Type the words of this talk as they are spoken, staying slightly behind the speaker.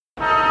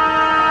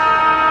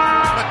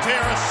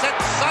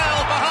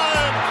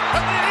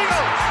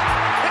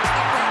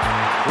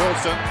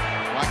Wilson,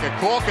 like a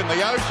cork in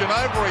the ocean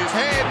over his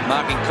head.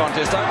 Marking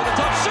contest over the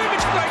top. Subic,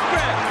 great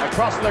grab.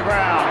 Across the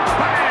ground.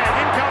 Bang!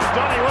 In comes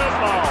Donny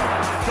Woodmore.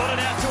 Got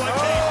it out to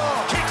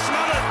O'Keefe. Kick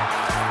smothered.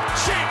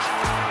 Chick.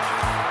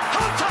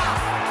 Hunter.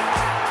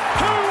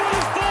 Who would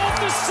have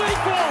thought the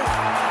sequel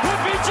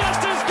would be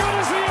just as good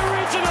as the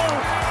original?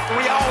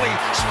 Rioli,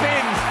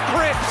 spin,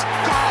 grips,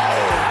 goal.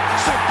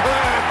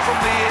 Superb from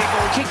the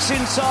Eagles. Kicks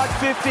inside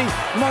 50.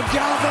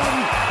 McGovern,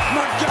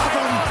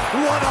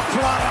 what a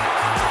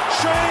player.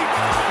 Sheik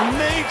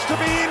needs to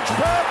be inch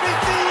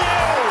perfect. He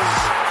is.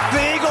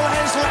 The Eagle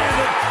has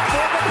landed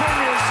for the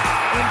Premiers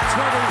in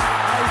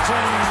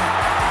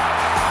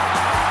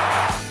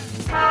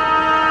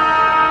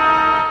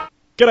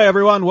 2018. G'day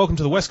everyone, welcome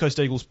to the West Coast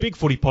Eagles Big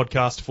Footy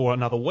podcast for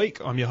another week.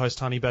 I'm your host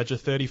Honey Badger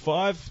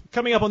 35.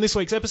 Coming up on this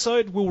week's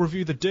episode, we'll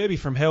review the Derby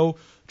from Hell,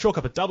 chalk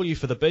up a W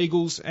for the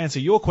Beagles, answer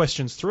your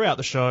questions throughout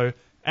the show,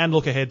 and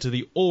look ahead to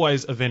the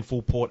always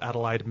eventful Port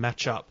Adelaide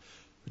matchup.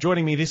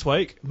 Joining me this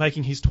week,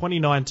 making his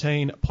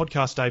 2019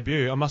 podcast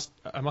debut, I must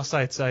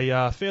say it's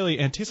a fairly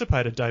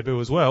anticipated debut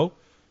as well.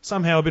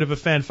 Somehow a bit of a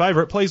fan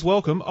favourite. Please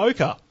welcome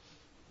Oka.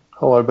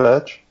 Hello,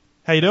 Badge.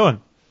 How you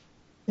doing?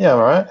 Yeah, I'm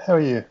alright. How are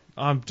you?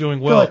 I'm doing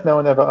I feel well. like no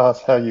one ever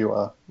asked how you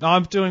are.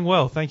 I'm doing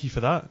well. Thank you for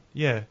that.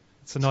 Yeah,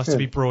 it's nice to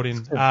be brought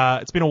in.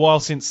 It's been a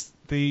while since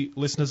the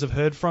listeners have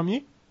heard from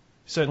you.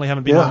 Certainly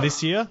haven't been on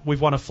this year.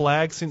 We've won a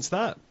flag since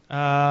that.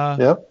 Yep,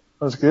 that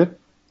was good.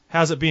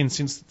 How's it been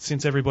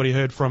since everybody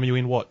heard from you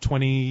in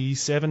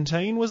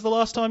 2017 was the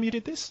last time you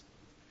did this?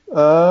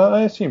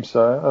 I assume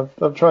so.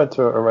 I've tried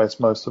to erase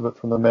most of it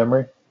from the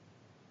memory.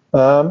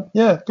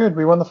 Yeah, good.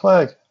 We won the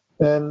flag.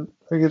 And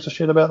who gives a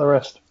shit about the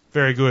rest?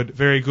 Very good,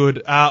 very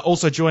good.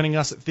 Also joining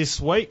us this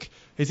week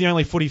is the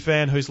only footy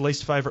fan whose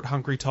least favourite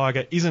hungry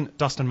tiger isn't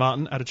Dustin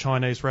Martin at a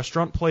Chinese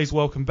restaurant. Please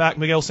welcome back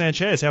Miguel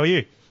Sanchez. How are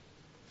you?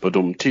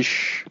 Badum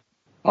tish.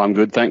 I'm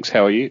good, thanks.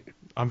 How are you?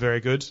 I'm very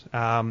good.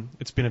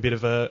 It's been a bit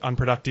of an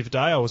unproductive day.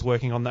 I was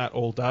working on that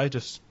all day,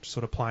 just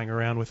sort of playing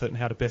around with it and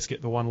how to best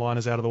get the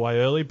one-liners out of the way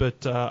early.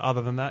 But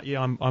other than that,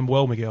 yeah, I'm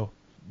well, Miguel.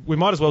 We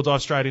might as well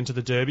dive straight into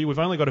the Derby. We've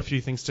only got a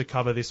few things to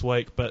cover this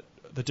week, but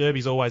the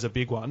Derby's always a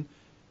big one.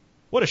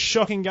 What a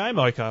shocking game,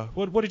 Oka.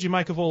 What did you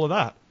make of all of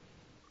that?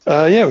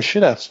 Yeah, it was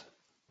shit-ass.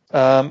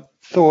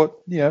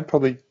 Thought,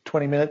 probably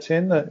 20 minutes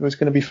in that it was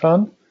going to be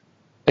fun,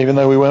 even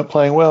though we weren't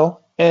playing well.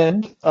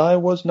 And I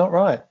was not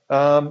right.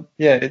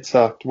 Yeah, it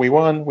sucked. We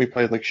won. We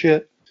played like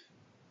shit.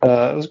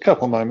 There was a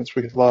couple of moments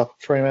we could laugh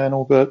at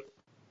Fremantle, but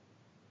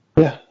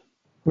yeah,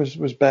 it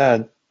was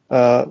bad.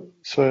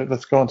 So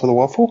let's go on to the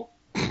waffle.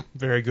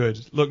 Very good.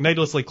 Look,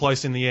 needlessly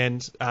close in the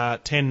end.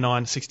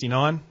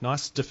 10-9-69.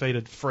 Nice.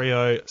 Defeated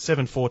Freo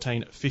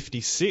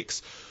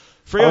 7-14-56.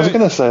 I was going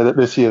to say that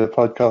this year the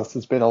podcast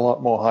has been a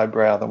lot more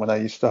highbrow than when I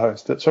used to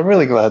host it. So I'm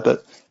really glad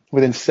that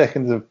within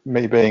seconds of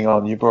me being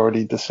on, you've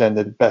already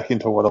descended back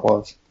into what it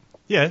was.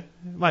 Yeah,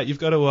 mate, you've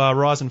got to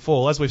rise and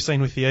fall. As we've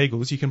seen with the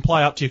Eagles, you can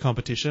play up to your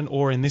competition,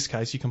 or in this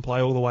case, you can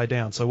play all the way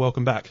down. So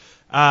welcome back.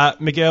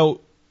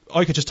 Miguel,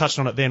 Oka just touched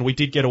on it then. We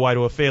did get away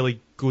to a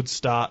fairly good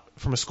start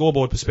from a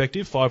scoreboard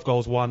perspective, 5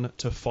 goals won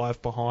to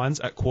 5 behinds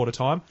at quarter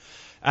time.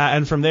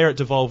 And from there it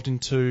devolved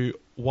into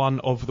one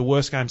of the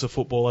worst games of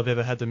football I've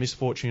ever had the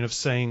misfortune of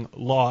seeing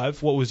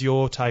live. What was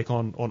your take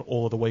on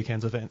all of the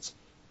weekend's events?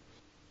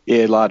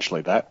 Yeah,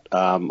 largely that.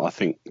 I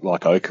think,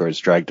 like Oka has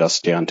dragged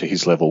us down to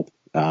his level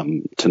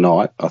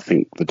tonight, I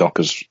think the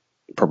Dockers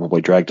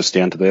probably dragged us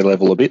down to their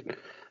level a bit.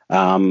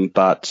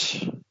 But,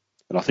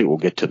 and I think we'll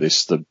get to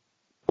this, the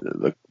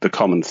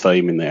common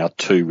theme in our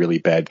 2 really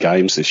bad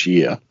games this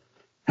year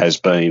has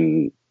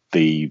been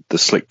the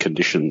slick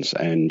conditions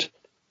and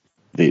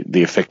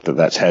the effect that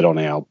that's had on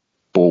our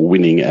ball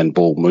winning and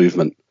ball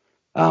movement.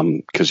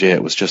 Because,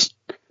 it was just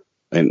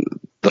in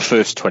the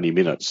first 20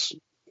 minutes,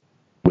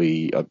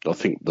 I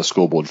think the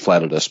scoreboard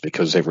flattered us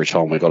because every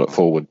time we got it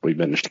forward, we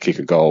managed to kick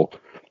a goal,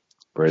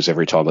 whereas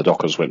every time the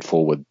Dockers went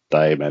forward,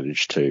 they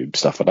managed to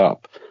stuff it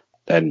up.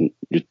 And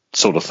you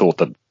sort of thought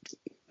that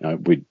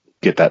we'd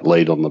get that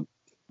lead on the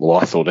well,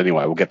 I thought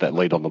anyway, we'll get that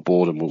lead on the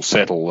board and we'll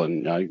settle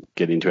and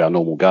get into our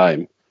normal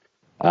game.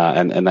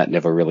 And that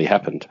never really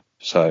happened.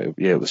 So,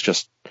 yeah, it was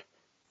just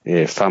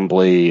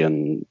fumbly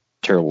and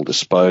terrible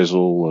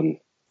disposal and,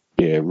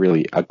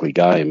 really ugly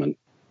game. And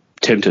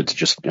tempted to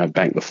just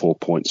bank the 4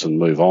 points and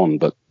move on.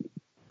 But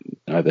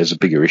there's a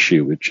bigger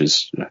issue, which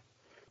is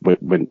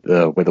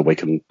whether we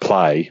can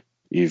play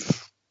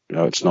if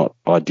it's not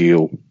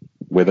ideal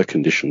weather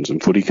conditions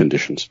and footy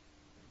conditions.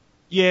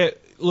 Yeah,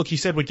 look, you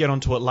said we'd get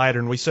onto it later,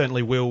 and we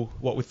certainly will,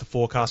 what with the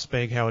forecast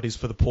being how it is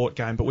for the Port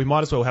game, but we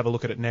might as well have a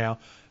look at it now.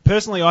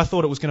 Personally, I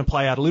thought it was going to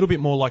play out a little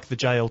bit more like the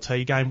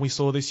JLT game we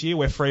saw this year,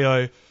 where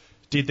Freo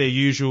did their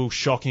usual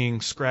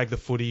shocking, scrag the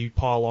footy,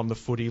 pile on the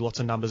footy, lots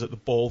of numbers at the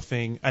ball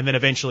thing, and then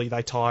eventually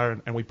they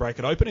tire and we break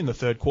it open in the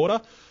third quarter.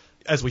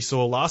 As we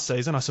saw last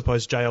season, I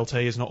suppose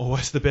JLT is not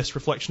always the best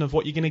reflection of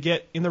what you're going to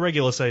get in the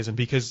regular season,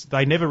 because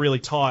they never really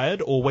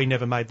tired, or we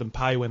never made them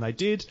pay when they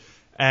did.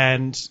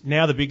 And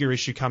now the bigger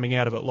issue coming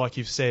out of it, like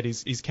you've said,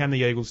 is can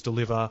the Eagles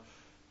deliver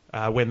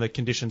when the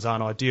conditions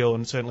aren't ideal,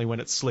 and certainly when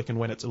it's slick and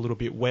when it's a little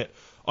bit wet.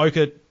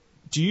 Oka,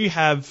 do you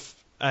have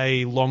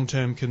a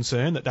long-term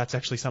concern that that's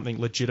actually something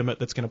legitimate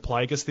that's going to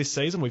plague us this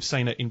season? We've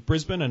seen it in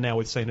Brisbane, and now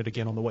we've seen it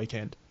again on the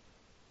weekend.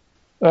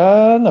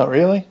 Not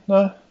really,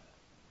 no.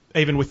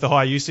 Even with the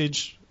high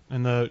usage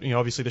and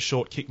obviously the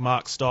short kick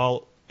mark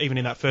style, even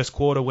in that first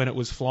quarter when it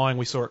was flying,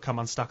 we saw it come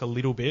unstuck a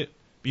little bit.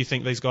 Do you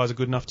think these guys are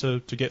good enough to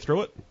get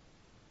through it?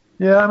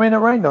 Yeah, I mean, it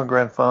rained on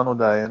grand final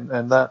day,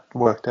 and that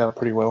worked out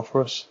pretty well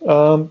for us.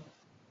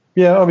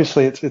 Yeah,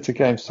 obviously it's a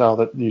game style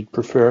that you'd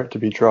prefer it to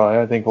be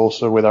dry. I think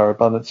also with our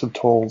abundance of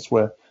tools,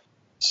 we're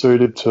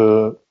suited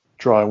to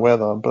dry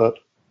weather. But,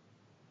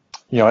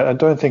 I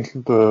don't think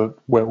the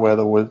wet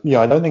weather was...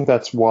 I don't think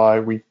that's why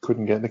we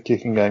couldn't get the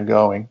kicking game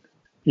going.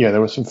 Yeah,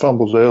 there were some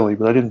fumbles early,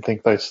 but I didn't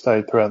think they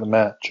stayed throughout the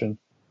match. And,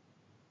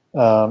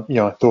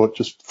 I thought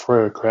just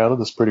Freo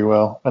crowded us pretty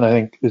well. And I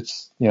think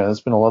it's,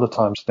 there's been a lot of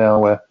times now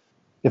where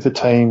if a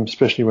team,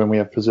 especially when we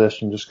have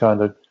possession, just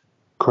kind of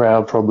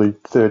crowd probably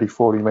 30,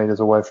 40 metres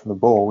away from the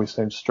ball, we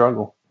seem to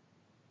struggle.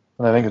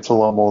 And I think it's a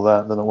lot more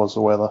that than it was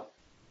the weather.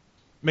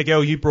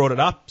 Miguel, you brought it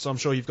up, so I'm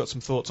sure you've got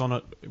some thoughts on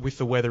it with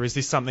the weather. Is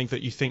this something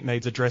that you think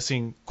needs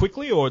addressing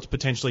quickly, or it's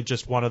potentially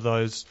just one of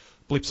those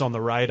blips on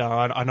the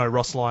radar? I know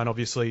Ross Lyon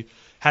obviously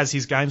has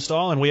his game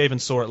style, and we even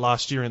saw it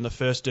last year in the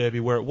first derby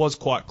where it was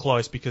quite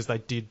close because they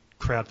did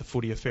crowd the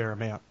footy a fair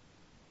amount.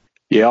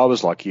 Yeah, I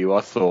was like you.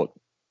 I thought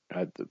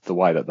the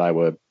way that they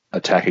were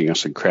attacking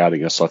us and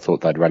crowding us, I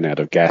thought they'd run out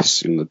of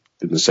gas in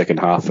the second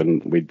half,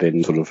 and we'd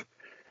then sort of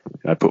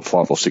put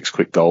 5 or 6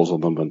 quick goals on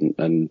them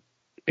and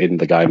end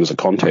the game as a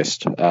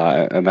contest.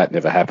 And that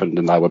never happened,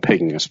 and they were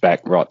pegging us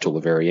back right till the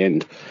very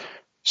end.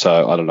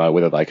 So I don't know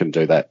whether they can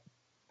do that,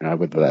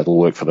 whether that'll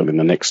work for them in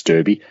the next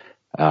derby.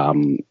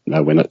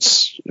 When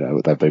it's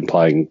they've been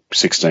playing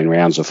 16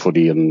 rounds of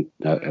footy and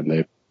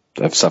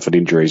they've suffered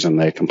injuries and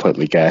they're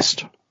completely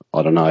gassed.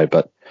 I don't know,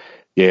 but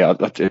yeah,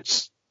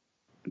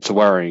 it's a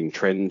worrying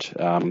trend,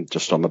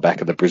 just on the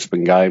back of the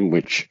Brisbane game,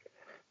 which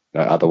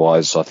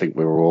otherwise I think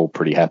we were all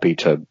pretty happy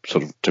to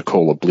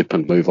call a blip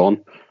and move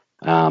on.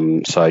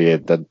 So yeah,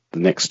 the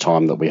next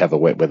time that we have a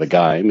wet weather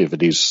game, if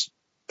it is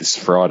this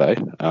Friday,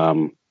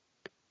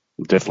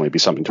 will definitely be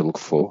something to look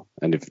for.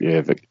 And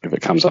if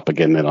it comes up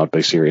again, then I'd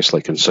be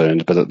seriously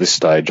concerned. But at this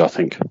stage, I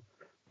think,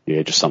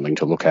 just something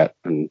to look at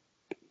and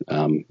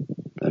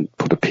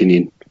put a pin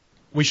in.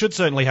 We should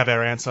certainly have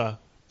our answer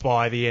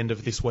by the end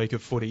of this week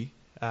of footy.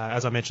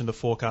 As I mentioned, the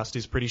forecast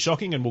is pretty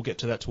shocking, and we'll get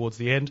to that towards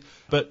the end.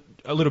 But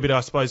a little bit,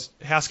 I suppose,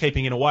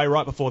 housekeeping in a way.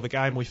 Right before the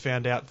game, we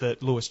found out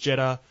that Lewis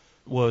Jetta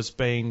was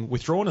being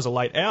withdrawn as a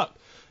late out.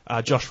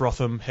 Josh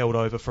Rotham held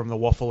over from the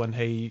Waffle, and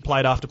he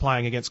played after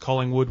playing against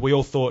Collingwood. We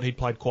all thought he'd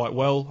played quite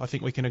well, I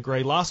think we can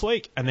agree, last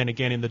week. And then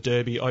again in the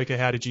Derby. Oka,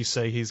 how did you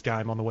see his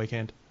game on the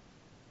weekend?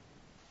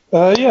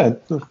 Yeah,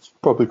 it's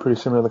probably pretty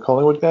similar to the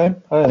Collingwood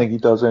game. I don't think he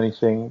does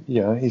anything,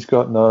 he's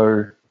got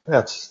no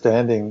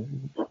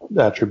outstanding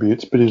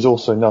attributes, but he's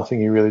also nothing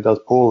he really does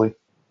poorly.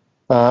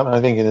 And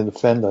I think in a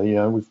defender,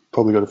 we've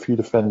probably got a few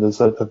defenders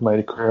that have made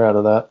a career out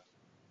of that.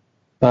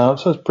 So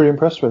I was pretty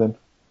impressed with him.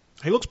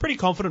 He looks pretty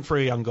confident for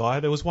a young guy.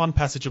 There was one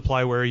passage of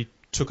play where he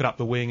took it up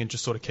the wing and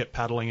just sort of kept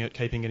paddling it,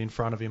 keeping it in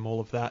front of him, all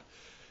of that.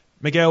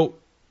 Miguel,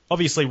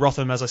 obviously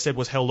Rotham, as I said,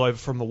 was held over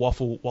from the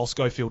Waffle while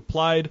Schofield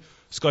played.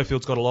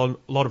 Schofield's got a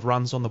lot of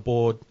runs on the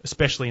board,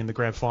 especially in the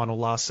grand final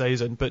last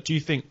season. But do you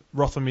think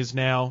Rotham has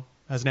now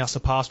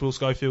surpassed Will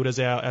Schofield as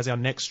our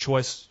next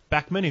choice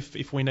backman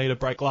if we need a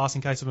break glass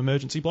in case of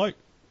emergency bloke?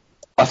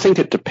 I think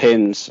it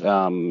depends.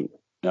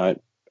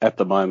 At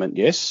the moment,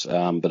 yes,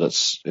 but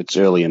it's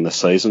early in the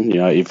season.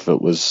 If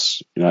it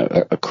was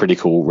a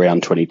critical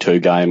round 22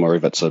 game, or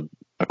if it's a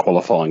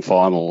qualifying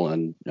final,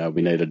 and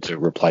we needed to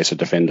replace a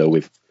defender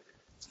with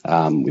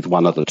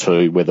one of the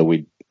two, whether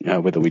we'd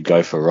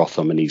go for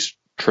Rotham and he's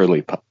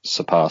truly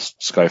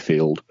surpassed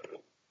Schofield,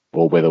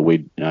 or whether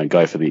we'd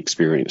go for the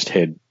experienced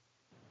head.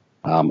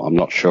 I'm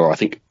not sure. I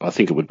think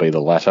it would be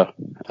the latter.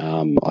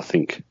 I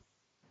think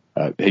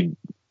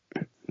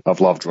I've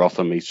loved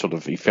Rotham.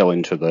 He fell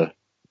into the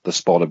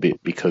spot a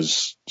bit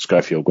because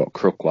Schofield got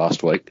crook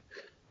last week.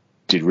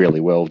 Did really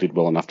well. Did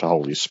well enough to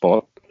hold his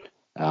spot.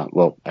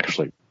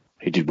 Actually,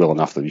 he did well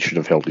enough that he should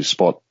have held his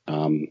spot.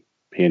 He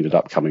ended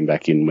up coming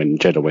back in when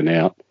Jetta went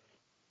out.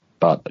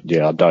 But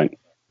yeah,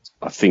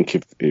 I think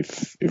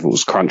if it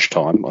was crunch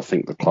time, I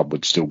think the club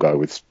would still go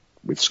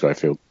with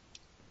Schofield.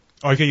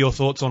 Okay, your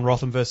thoughts on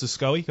Rotham versus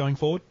Scully going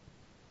forward?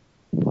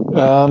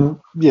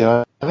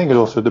 Yeah, I think it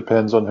also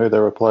depends on who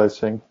they're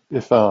replacing.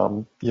 If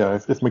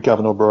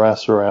McGovern or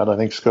Barrass are out, I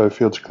think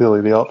Schofield's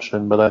clearly the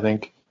option. But I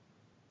think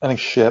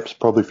Shep's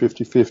probably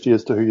 50-50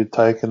 as to who you'd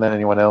take, and then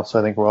anyone else,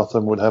 I think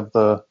Rotham would have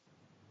the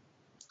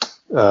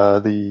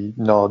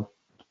nod.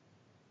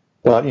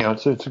 But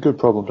it's a good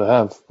problem to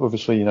have.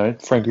 Obviously,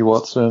 Frankie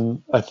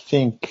Watson. I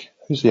think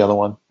who's the other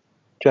one?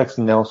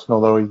 Jackson Nelson,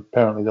 although he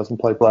apparently doesn't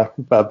play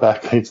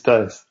back these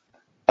days.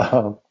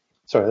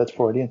 Sorry, that's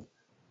Freudian.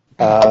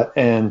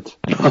 And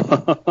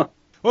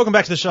welcome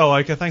back to the show,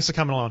 Oka. Thanks for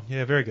coming on.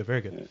 Yeah, very good,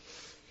 very good.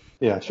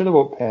 Yeah, I should have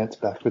brought pants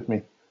back with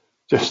me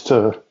just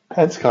to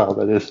Pants Kyle,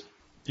 that is.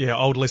 Yeah,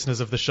 old listeners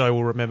of the show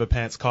will remember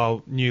Pants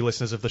Kyle. New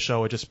listeners of the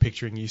show are just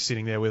picturing you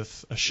sitting there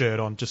with a shirt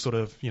on, just sort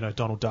of,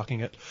 Donald ducking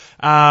it.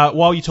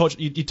 While you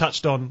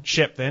touched on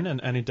Shep then,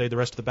 and indeed the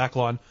rest of the back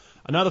line,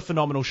 another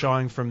phenomenal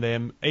showing from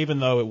them, even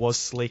though it was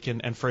slick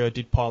and Freo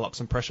did pile up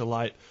some pressure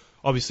late.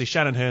 Obviously,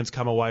 Shannon Hearn's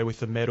come away with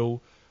the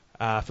medal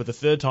for the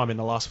third time in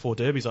the last 4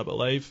 derbies, I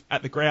believe.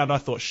 At the ground, I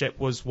thought Shep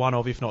was one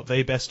of, if not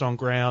the best on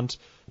ground.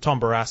 Tom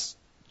Barrass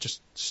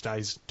just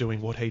stays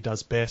doing what he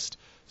does best.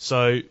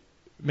 So,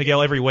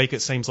 Miguel, every week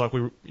it seems like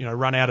we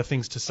run out of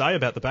things to say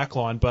about the back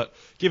line, but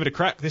give it a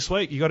crack this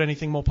week. You got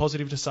anything more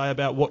positive to say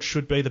about what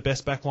should be the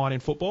best back line in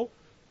football?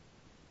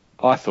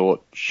 I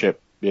thought Shep,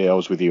 I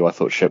was with you. I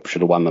thought Shep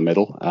should have won the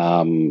medal.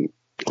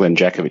 Glenn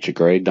Jakovic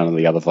agreed. None of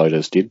the other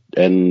voters did.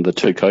 And the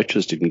 2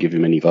 coaches didn't give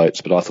him any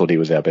votes, but I thought he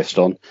was our best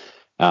on.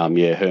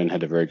 Hearn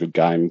had a very good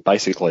game.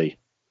 Basically,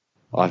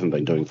 I haven't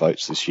been doing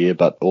votes this year,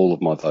 but all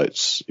of my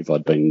votes, if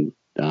I'd been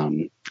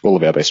all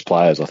of our best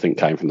players, I think,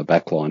 came from the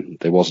back line.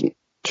 There wasn't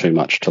too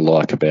much to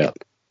like about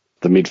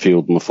the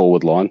midfield and the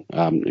forward line.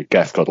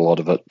 Gaff got a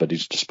lot of it, but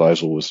his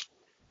disposal was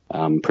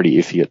pretty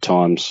iffy at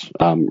times.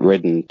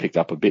 Redden picked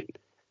up a bit.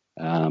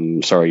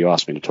 Sorry, you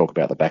asked me to talk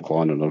about the back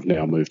line, and I've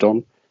now moved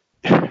on.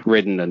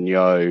 Redden and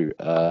Yo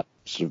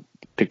sort of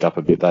picked up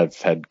a bit. They've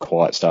had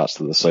quiet starts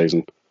to the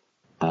season.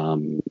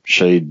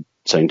 Sheed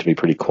seemed to be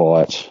pretty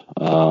quiet.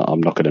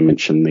 I'm not going to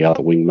mention the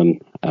other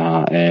wingman.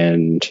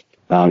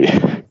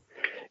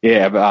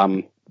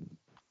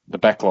 The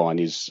back line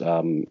is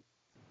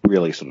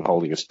really sort of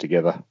holding us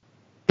together.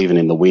 Even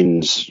in the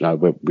wins,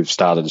 we've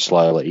started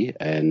slowly,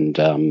 and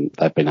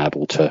they've been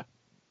able to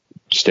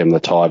stem the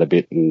tide a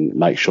bit and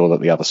make sure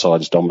that the other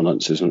side's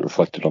dominance isn't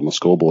reflected on the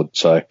scoreboard.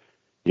 So,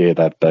 yeah,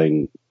 they've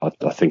been, I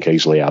think,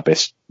 easily our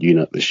best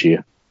unit this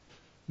year.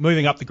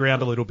 Moving up the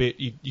ground a little bit,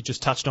 you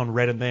just touched on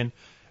Redden then.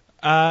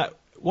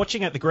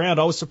 Watching at the ground,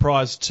 I was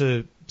surprised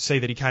to see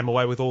that he came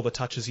away with all the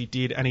touches he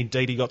did, and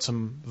indeed he got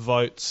some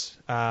votes.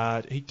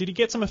 Did he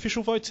get some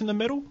official votes in the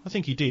medal? I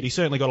think he did. He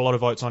certainly got a lot of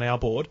votes on our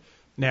board.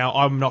 Now,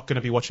 I'm not going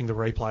to be watching the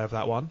replay of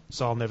that one,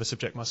 so I'll never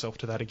subject myself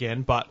to that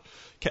again. But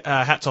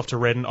hats off to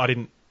Redden. I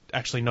didn't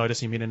actually notice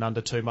him in and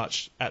under too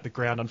much at the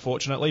ground,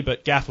 unfortunately,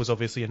 but Gaff was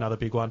obviously another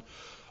big one.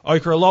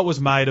 Ochre, a lot was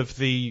made of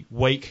the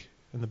week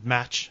and the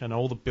match and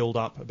all the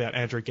build-up about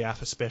Andrew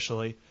Gaff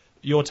especially.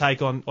 Your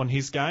take on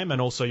his game,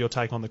 and also your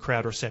take on the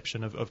crowd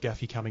reception of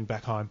Gaffy coming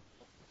back home.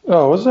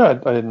 Oh, was there? I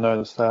didn't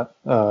notice that.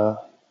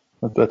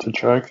 That's a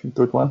joke, a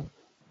good one.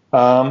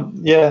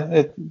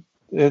 It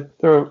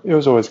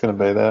was always going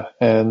to be there,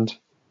 and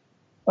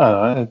I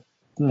don't know,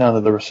 none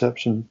of the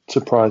reception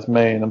surprised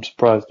me, and I'm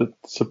surprised it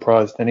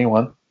surprised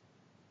anyone.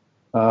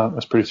 It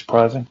was pretty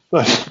surprising.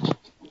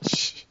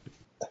 It's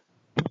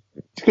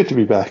good to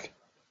be back.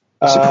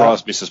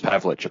 Surprised Mrs.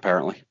 Pavlich,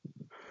 apparently.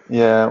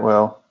 Yeah,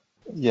 well,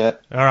 yeah.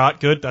 All right,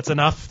 good. That's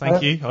enough.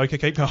 Thank you. Okay,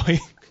 keep going.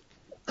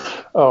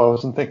 Oh, I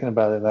wasn't thinking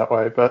about it that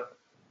way, but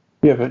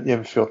you have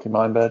a filthy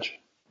mind badge.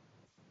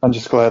 I'm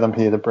just glad I'm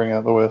here to bring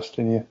out the worst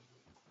in you.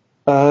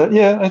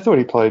 I thought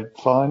he played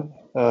fine.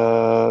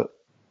 I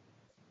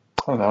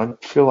don't know.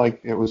 I feel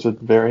like it was a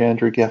very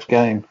Andrew Gaff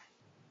game.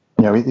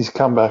 He's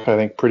come back, I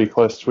think, pretty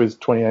close to his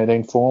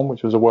 2018 form,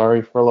 which was a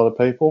worry for a lot of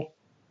people.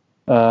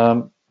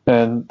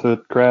 And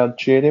the crowd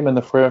cheered him and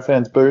the Freo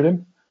fans booed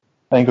him.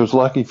 I think it was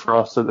lucky for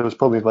us that there was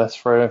probably less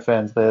Freo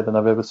fans there than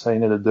I've ever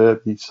seen at a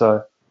derby,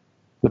 so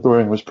the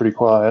booing was pretty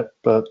quiet.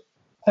 But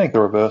I think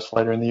the reverse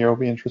later in the year will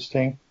be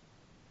interesting.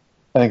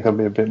 I think there'll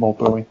be a bit more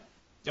booing.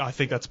 I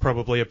think that's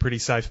probably a pretty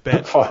safe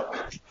bet.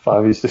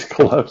 Five years just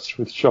collapsed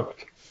with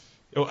shock.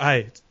 Oh,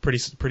 hey, it's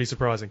pretty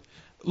surprising.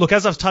 Look,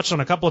 as I've touched on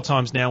a couple of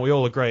times now, we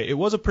all agree, it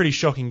was a pretty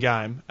shocking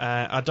game.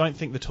 I don't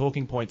think the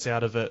talking points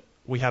out of it,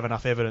 we have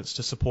enough evidence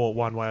to support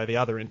one way or the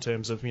other in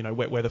terms of,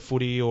 wet weather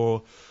footy,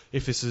 or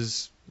if this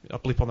is a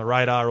blip on the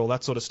radar, all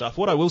that sort of stuff.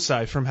 What I will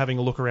say from having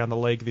a look around the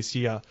league this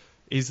year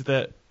is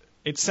that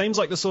it seems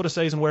like the sort of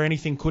season where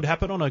anything could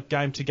happen on a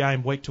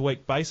game-to-game,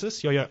 week-to-week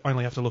basis. You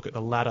only have to look at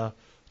the ladder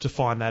to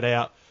find that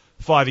out.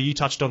 Fivey, you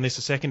touched on this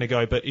a second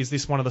ago, but is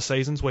this one of the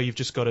seasons where you've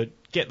just got to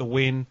get the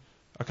win?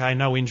 Okay,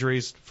 no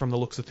injuries from the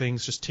looks of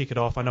things, just tick it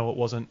off. I know it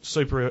wasn't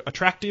super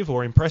attractive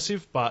or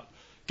impressive, but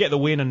get the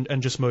win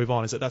and just move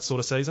on. Is it that sort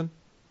of season?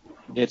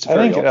 Yeah, it's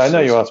I know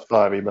you asked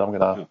Fivey, but I'm going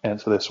to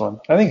answer this one.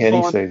 I think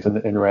any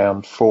season in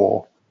round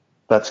 4,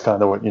 that's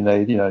kind of what you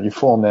need. Your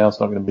form now is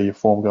not going to be your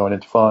form going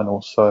into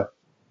finals, so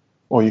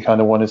all you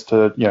kind of want is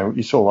to,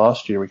 you saw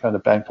last year, we kind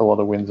of banked a lot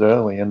of wins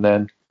early, and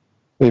then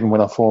even when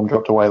our form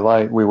dropped away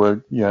late, we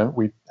were,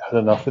 we had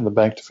enough in the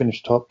bank to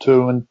finish top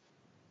 2, and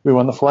we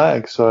won the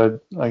flag. So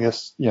I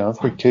guess,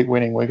 if we keep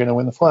winning, we're going to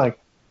win the flag.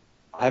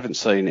 I haven't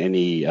seen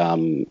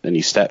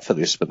any stat for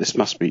this, but this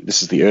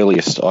is the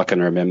earliest I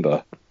can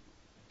remember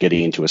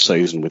getting into a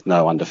season with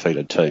no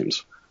undefeated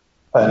teams.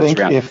 I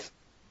think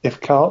if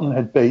Carlton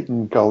had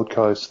beaten Gold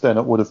Coast, then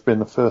it would have been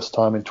the first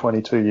time in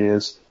 22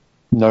 years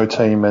no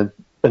team had,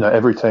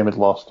 every team had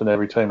lost and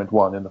every team had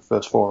won in the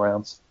first 4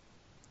 rounds.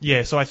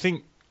 Yeah, so I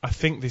think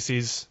this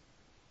is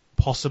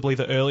possibly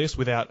the earliest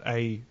without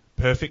a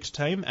perfect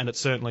team, and it's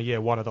certainly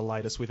one of the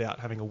latest without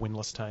having a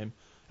winless team.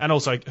 And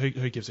also,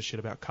 who gives a shit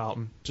about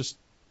Carlton? Just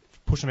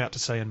push them out to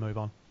sea and move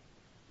on.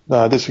 No,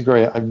 I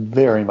disagree. I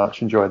very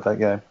much enjoyed that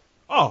game.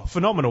 Oh,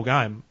 phenomenal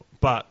game,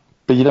 but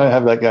you don't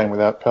have that game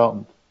without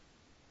Carlton.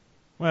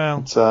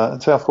 Well, it's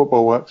how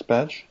football works,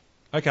 Badge.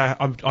 Okay,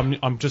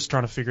 I'm just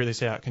trying to figure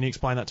this out. Can you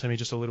explain that to me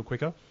just a little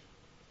quicker?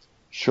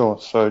 Sure.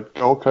 So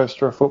Gold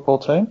Coast are a football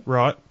team,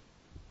 right?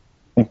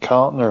 And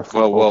Carlton are a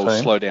football team.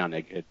 Well, slow down,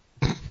 Egghead.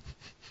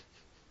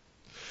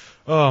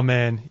 Oh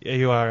man,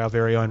 you are our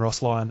very own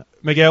Ross Lyon.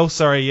 Miguel,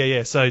 sorry,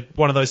 yeah. So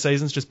one of those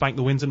seasons, just bank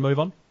the wins and move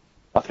on.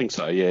 I think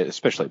so, yeah.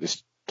 Especially at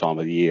this time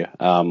of the year,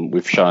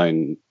 we've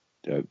shown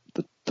the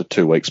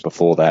 2 weeks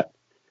before that,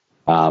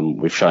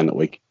 we've shown that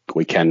we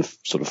can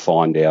sort of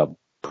find our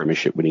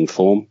premiership winning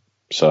form.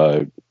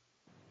 So,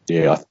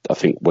 yeah, I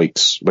think we're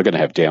going to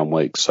have down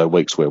weeks. So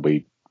weeks where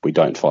we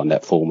don't find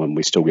that form and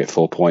we still get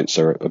 4 points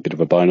are a bit of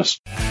a bonus.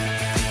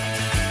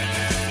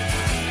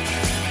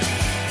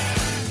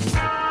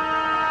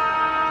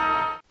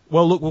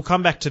 Well, look, we'll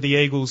come back to the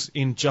Eagles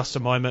in just a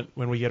moment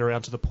when we get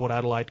around to the Port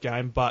Adelaide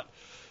game. But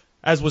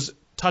as was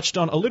touched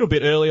on a little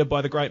bit earlier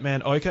by the great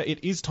man Oka,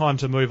 it is time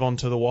to move on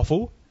to the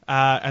Waffle.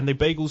 And the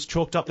Beagles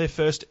chalked up their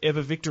first ever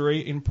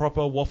victory in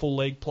proper Waffle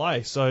League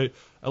play. So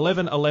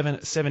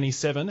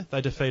 11-11-77,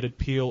 they defeated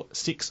Peel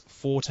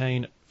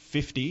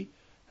 6-14-50.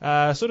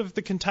 Sort of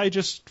the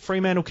contagious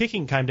Fremantle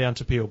kicking came down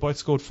to Peel. Both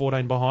scored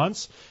 14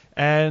 behinds.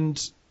 And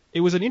it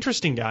was an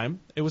interesting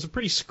game. It was a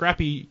pretty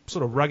scrappy,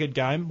 sort of rugged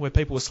game where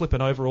people were slipping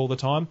over all the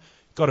time.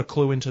 Got a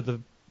clue into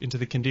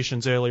the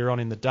conditions earlier on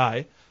in the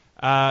day.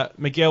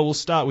 Miguel, we'll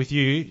start with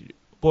you.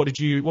 What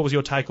was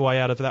your takeaway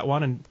out of that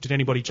one, and did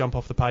anybody jump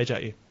off the page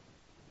at you?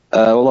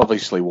 Well,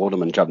 obviously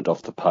Waterman jumped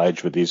off the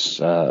page with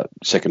his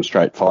second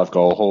straight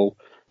 5-goal haul.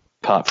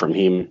 Apart from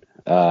him,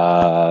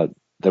 there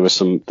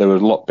were a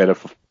lot better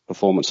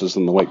performances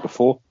than the week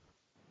before.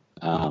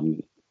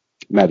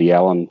 Matty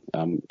Allen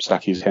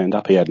stuck his hand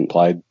up. He hadn't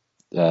played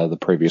the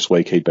previous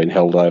week. He'd been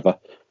held over.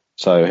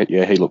 So,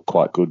 yeah, he looked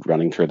quite good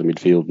running through the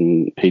midfield,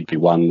 and he'd be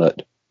one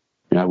that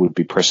would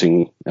be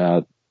pressing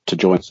to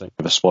join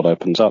if a spot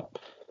opens up.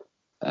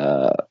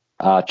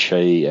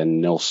 Archie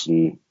and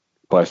Nelson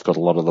both got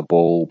a lot of the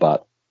ball,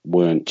 but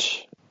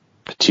weren't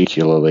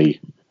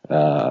particularly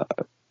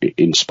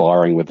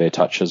inspiring with their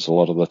touches a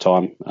lot of the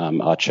time.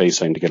 Archie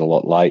seemed to get a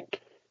lot late.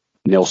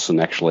 Nelson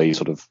actually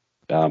sort of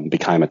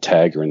became a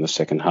tagger in the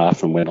second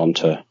half and went on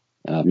to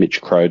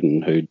Mitch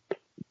Croden, who'd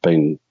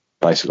been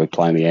basically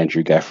playing the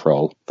Andrew Gaff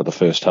role for the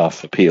first half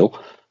for Peel.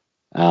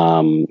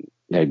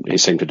 He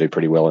seemed to do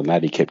pretty well in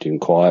that. He kept him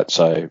quiet,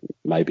 so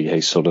maybe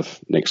he's sort of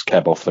next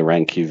cab off the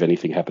rank if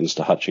anything happens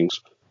to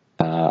Hutchings.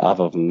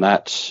 Other than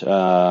that,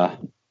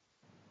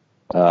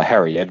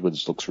 Harry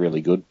Edwards looks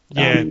really good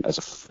as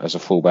a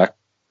fullback.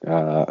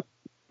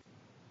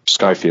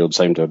 Schofield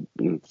seemed to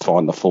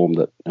find the form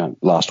that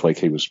last week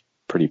he was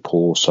pretty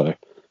poor, so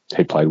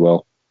he played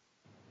well.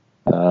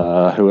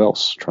 Who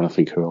else? Trying to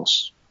think who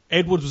else.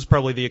 Edwards was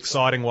probably the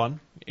exciting one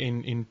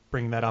in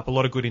bringing that up. A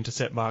lot of good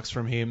intercept marks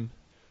from him.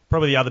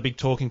 Probably the other big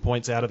talking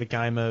points out of the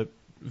game are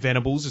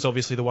Venables is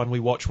obviously the one we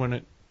watch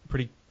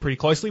pretty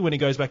closely when he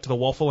goes back to the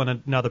Waffle,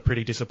 and another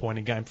pretty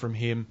disappointing game from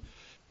him.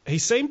 He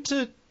seemed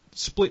to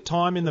split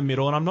time in the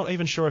middle, and I'm not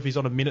even sure if he's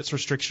on a minutes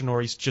restriction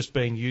or he's just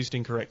being used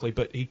incorrectly,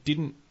 but he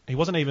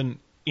wasn't even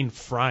in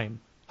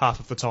frame half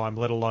of the time,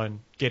 let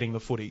alone getting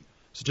the footy.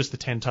 So just the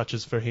 10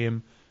 touches for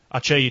him.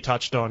 Archie you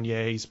touched on,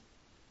 he's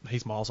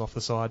miles off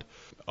the side.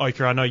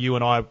 Oka, I know you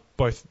and I are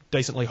both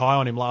decently high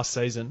on him last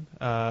season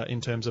in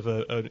terms of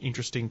an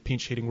interesting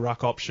pinch-hitting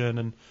ruck option,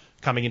 and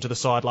coming into the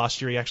side last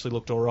year he actually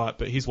looked all right,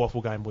 but his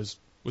Waffle game was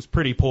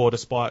pretty poor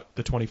despite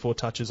the 24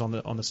 touches on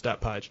the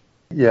stat page.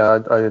 Yeah,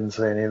 I didn't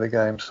see any of the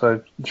games,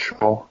 so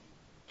sure.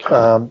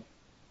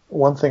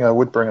 One thing I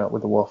would bring up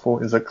with the Waffle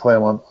is that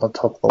Claremont on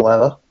top of the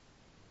ladder,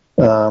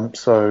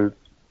 so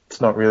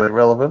it's not really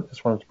relevant.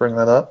 Just wanted to bring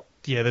that up.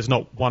 Yeah, there's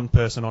not one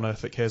person on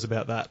earth that cares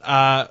about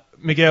that.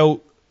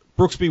 Miguel,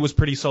 Brooksby was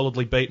pretty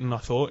solidly beaten, I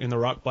thought, in the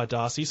ruck by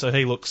Darcy, so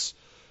he looks,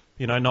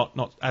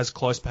 not as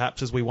close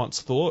perhaps as we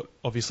once thought.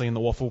 Obviously in the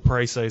Waffle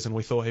pre-season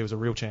we thought he was a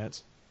real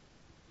chance.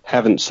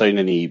 Haven't seen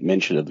any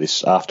mention of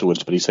this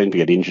afterwards, but he seemed to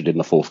get injured in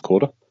the fourth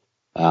quarter.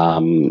 So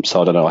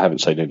I don't know, I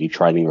haven't seen any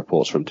training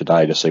reports from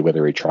today to see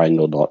whether he trained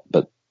or not,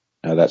 but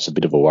that's a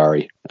bit of a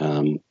worry,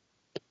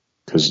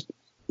 because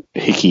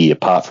Hickey,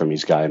 apart from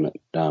his game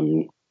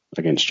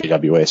against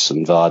GWS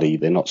and Vardy,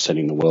 they're not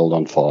setting the world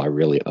on fire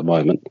really at the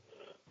moment.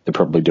 They're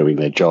probably doing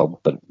their job,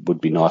 but it would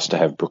be nice to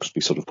have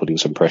Brooksby sort of putting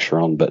some pressure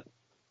on. But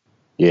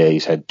yeah,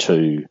 he's had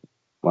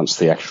once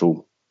the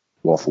actual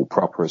Waffle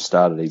proper has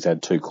started, he's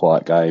had 2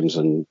 quiet games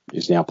and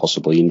is now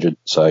possibly injured.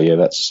 So yeah,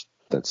 that's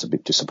a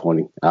bit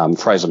disappointing.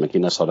 Fraser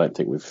McInnes, I don't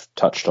think we've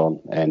touched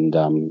on,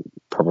 and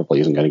probably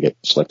isn't going to get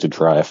selected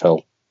for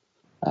AFL,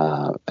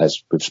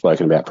 as we've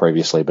spoken about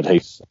previously, but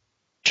he's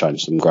shown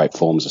some great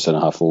form as a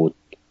centre-half forward.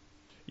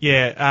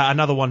 Yeah,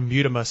 another one,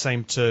 Mutimer,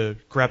 seemed to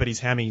grab at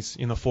his hammies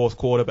in the fourth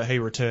quarter, but he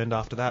returned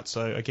after that.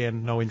 So,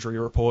 again, no injury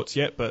reports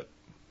yet, but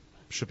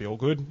should be all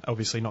good.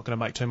 Obviously not going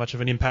to make too much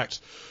of an impact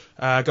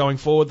going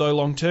forward, though,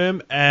 long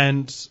term.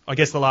 And I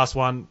guess the last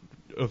one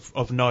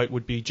of note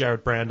would be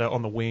Jared Brander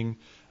on the wing.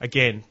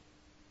 Again,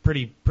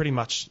 pretty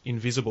much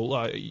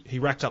invisible. He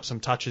racked up some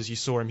touches. You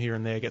saw him here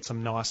and there get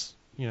some nice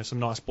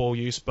ball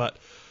use. But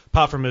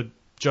apart from a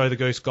Joe the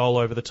Goose goal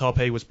over the top,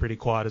 he was pretty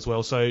quiet as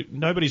well. So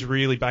nobody's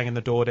really banging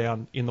the door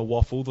down in the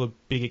waffle, the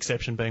big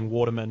exception being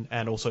Waterman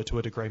and also to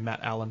a degree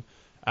Matt Allen.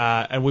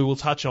 And we will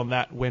touch on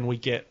that when we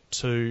get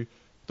to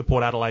the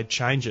Port Adelaide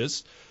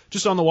changes.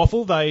 Just on the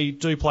waffle, they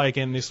do play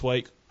again this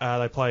week.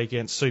 They play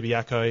against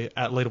Subiaco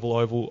at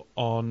Leederville Oval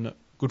on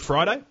Good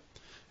Friday.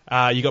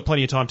 You got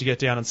plenty of time to get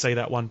down and see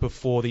that one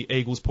before the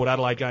Eagles-Port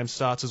Adelaide game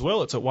starts as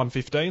well. It's at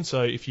 1:15,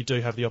 so if you do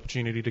have the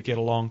opportunity to get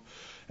along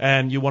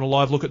and you want a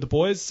live look at the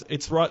boys,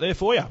 it's right there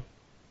for you.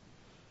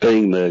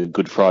 Being the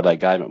Good Friday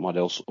game, it might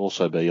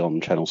also be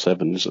on Channel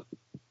 7, is it?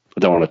 I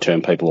don't want to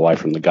turn people away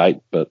from the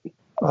gate, but...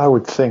 I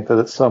would think that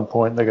at some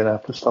point they're going to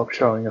have to stop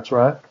showing us,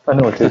 right? I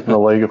know we're keeping the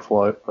league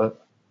afloat,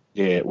 but...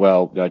 Yeah,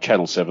 well,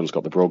 Channel 7's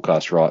got the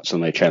broadcast rights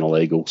and they're Channel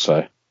Eagle,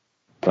 so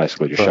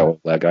basically just show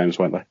all our games,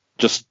 won't they?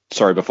 Just,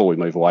 sorry, before we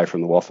move away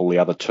from the waffle, the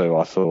other two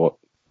I thought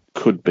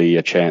could be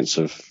a chance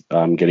of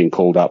getting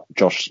called up.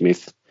 Josh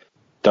Smith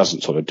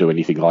doesn't sort of do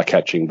anything like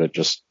catching, but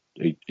just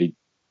he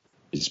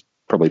is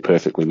probably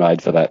perfectly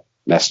made for that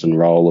Maston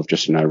role of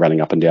just,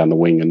 running up and down the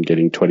wing and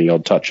getting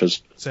 20-odd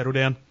touches. Settle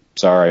down.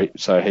 Sorry.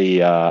 So he's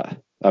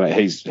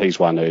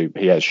one who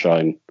he has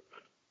shown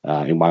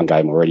in one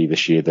game already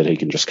this year that he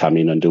can just come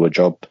in and do a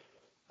job.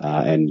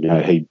 And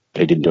he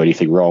didn't do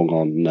anything wrong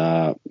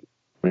on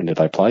when did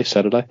they play?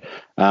 Saturday.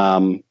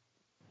 So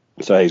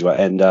he's one.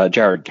 And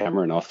Jared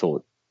Cameron, I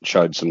thought,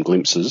 showed some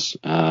glimpses.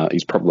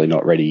 He's probably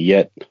not ready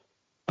yet,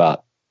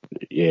 but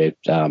yeah,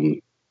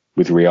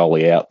 with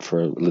Rioli out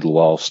for a little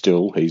while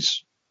still,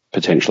 he's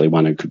potentially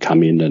one who could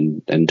come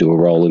in and do a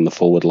role in the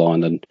forward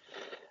line,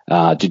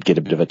 and did get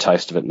a bit of a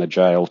taste of it in the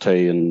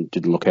JLT and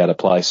didn't look out of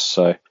place.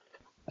 So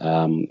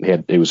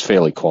he was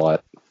fairly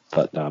quiet,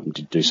 but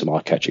did do some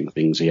eye-catching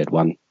things. He had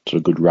one sort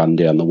of good run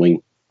down the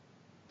wing.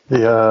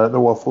 The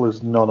waffle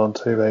is not on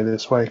TV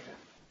this week.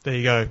 There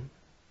you go.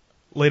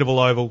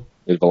 Leederville Oval.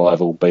 Leederville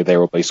Oval, be there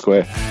or be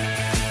square.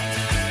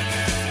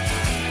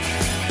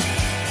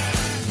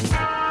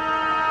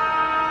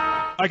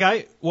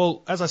 Okay,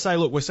 well, as I say,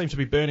 look, we seem to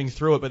be burning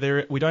through it,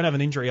 but we don't have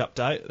an injury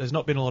update. There's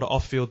not been a lot of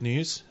off-field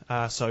news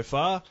so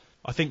far.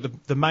 I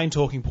think the main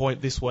talking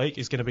point this week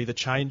is going to be the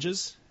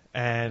changes,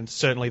 and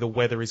certainly the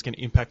weather is going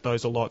to impact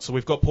those a lot. So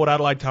we've got Port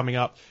Adelaide coming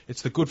up.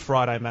 It's the Good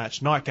Friday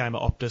match, night game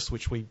at Optus,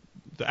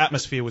 the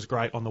atmosphere was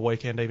great on the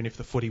weekend, even if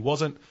the footy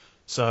wasn't.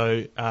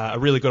 So a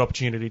really good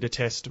opportunity to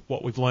test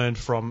what we've learned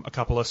from a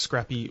couple of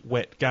scrappy,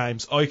 wet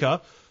games.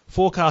 Oka,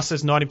 forecast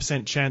says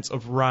 90% chance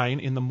of rain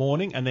in the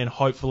morning, and then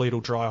hopefully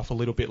it'll dry off a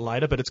little bit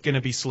later, but it's going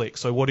to be slick.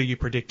 So what are you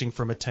predicting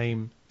from a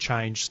team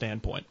change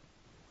standpoint?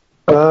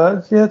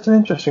 Yeah, it's an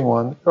interesting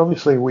one.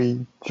 Obviously,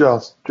 we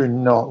just do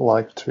not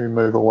like to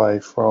move away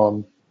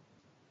from,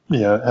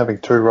 having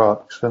two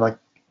rucks, and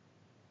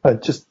I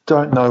just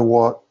don't know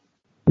what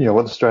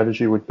the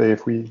strategy would be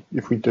if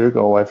we do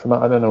go away from it.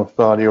 I don't know if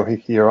Vardy or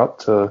Hickey are up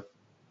to,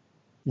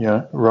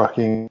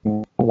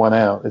 rucking one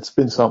out. It's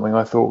been something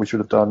I thought we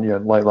should have done,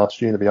 late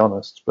last year, to be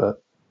honest,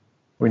 but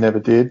we never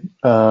did.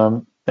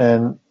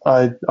 And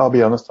I'll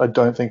be honest, I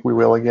don't think we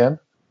will again.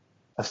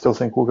 I still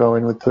think we'll go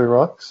in with two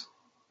rucks.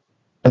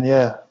 And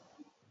yeah,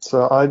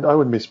 so I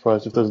wouldn't be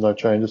surprised if there's no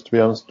changes, to be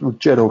honest.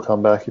 Jed will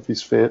come back if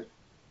he's fit.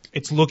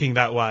 It's looking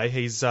that way.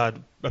 He's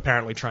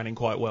apparently training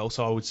quite well,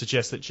 so I would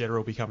suggest that Jed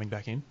will be coming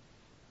back in.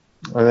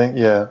 I think,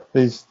 yeah,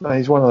 he's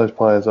one of those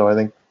players, though. I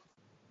think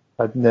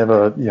I'd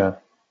never,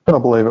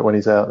 can't believe it when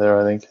he's out there.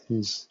 I think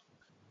he's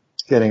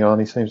getting on.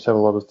 He seems to have a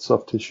lot of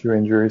soft tissue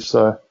injuries,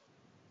 so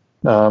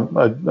I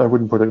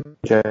wouldn't put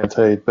it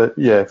guaranteed. But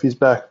yeah, if he's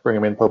back, bring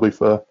him in probably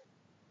for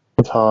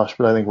Harsh,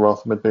 but I think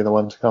Rotham would be the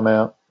one to come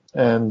out.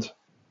 And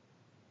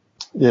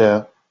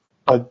yeah,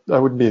 I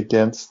wouldn't be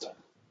against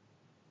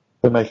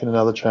them making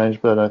another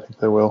change, but I don't think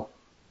they will.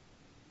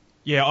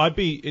 Yeah,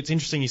 it's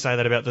interesting you say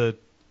that about the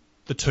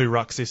two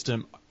ruck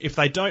system. If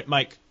they don't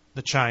make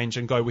the change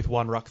and go with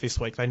one ruck this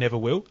week, they never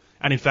will.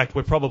 And in fact,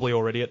 we're probably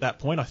already at that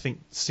point. I think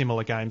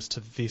similar games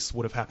to this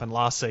would have happened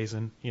last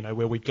season,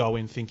 where we'd go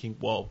in thinking,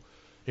 well,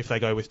 if they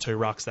go with two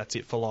rucks, that's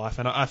it for life.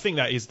 And I think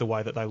that is the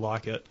way that they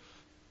like it.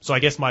 So I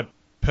guess my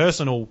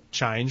personal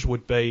change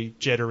would be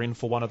Jeddah in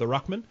for one of the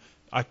ruckmen.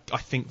 I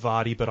think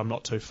Vardy, but I'm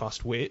not too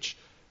fussed which.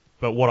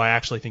 But what I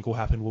actually think will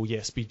happen will,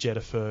 yes, be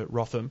Jeddah for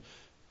Rotham.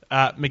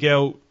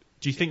 Miguel,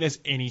 do you think there's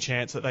any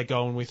chance that they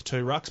go in with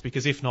two rucks?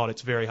 Because if not,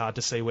 it's very hard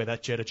to see where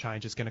that Jeddah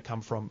change is going to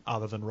come from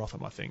other than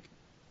Rotham, I think.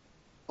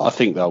 I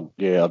think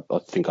I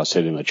think I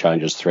said in the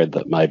changes thread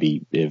that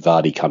maybe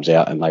Vardy comes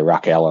out and they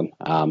ruck Allen.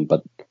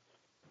 But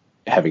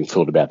having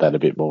thought about that a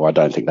bit more, I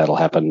don't think that'll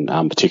happen,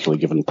 particularly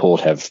given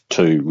Port have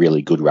two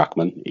really good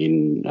ruckmen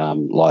in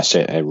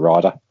Lysette and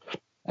Ryder.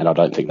 And I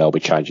don't think they'll be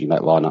changing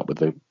that lineup with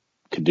the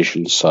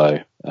conditions. So,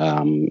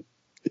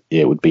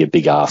 it would be a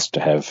big ask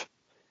to have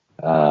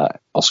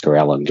Oscar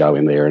Allen go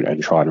in there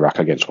and try and ruck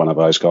against one of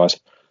those guys.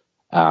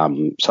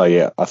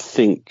 I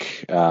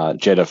think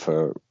Jeddah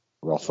for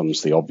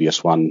Rotham's the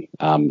obvious one.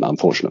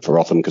 Unfortunate for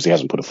Rotham because he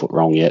hasn't put a foot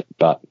wrong yet,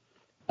 but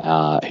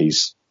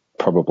he's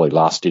probably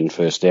last in,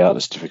 first out.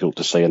 It's difficult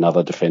to see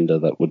another defender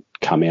that would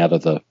come out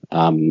of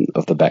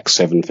the back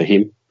seven for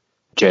him.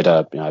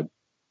 Jeddah,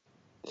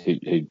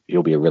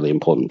 he'll be a really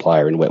important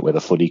player in wet weather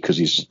footy because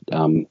his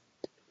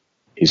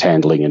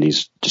handling and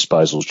his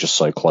disposal's just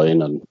so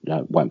clean and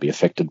won't be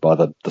affected by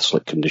the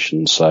slick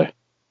conditions. So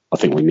I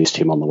think we missed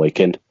him on the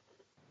weekend.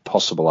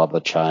 Possible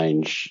other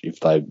change if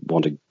they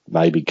want to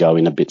maybe go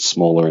in a bit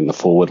smaller in the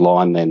forward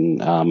line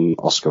than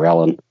Oscar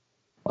Allen.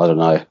 I don't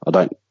know. I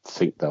don't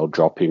think they'll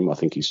drop him. I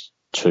think he's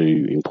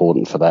too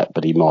important for that,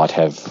 but he might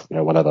have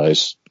one of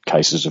those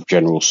cases of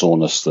general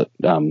soreness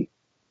that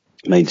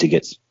means he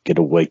gets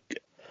a week.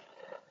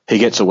 He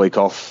gets a week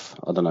off.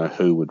 I don't know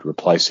who would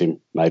replace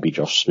him. Maybe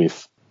Josh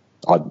Smith.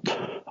 I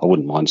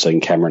wouldn't mind seeing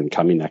Cameron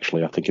come in,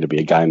 actually. I think it'd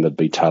be a game that'd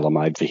be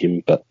tailor-made for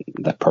him, but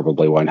that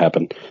probably won't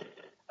happen.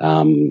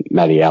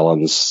 Matty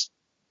Allen's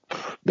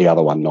the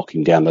other one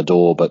knocking down the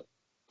door, but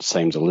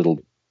seems a little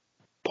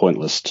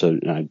pointless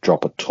to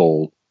drop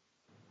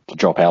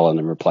Allen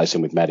and replace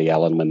him with Matty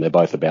Allen when they're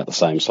both about the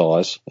same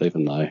size,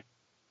 even though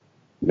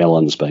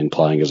Mellon's been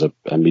playing as a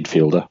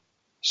midfielder.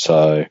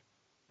 So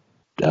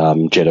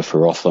Jeddah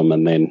for Rotham,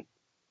 and then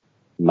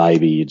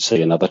maybe you'd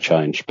see another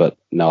change. But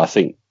no, I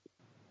think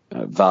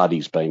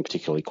Vardy's been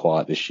particularly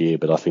quiet this year,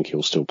 but I think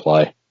he'll still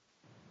play.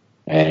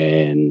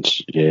 And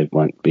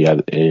won't be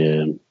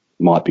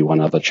might be one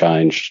other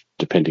change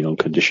depending on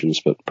conditions,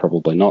 but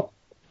probably not.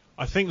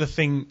 I think the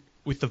thing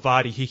with the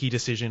Vardy-Hickey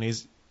decision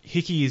is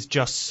Hickey is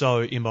just so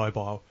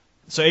immobile.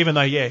 So even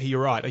though,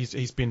 you're right,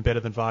 he's been better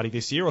than Vardy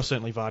this year, or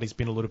certainly Vardy's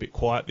been a little bit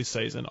quiet this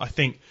season, I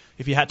think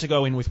if you had to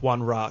go in with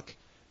one ruck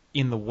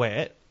in the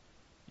wet,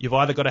 you've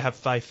either got to have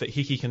faith that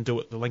Hickey can do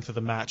it the length of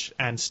the match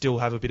and still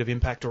have a bit of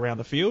impact around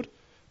the field,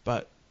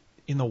 but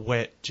in the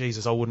wet,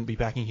 Jesus, I wouldn't be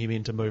backing him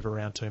in to move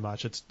around too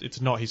much.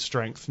 It's not his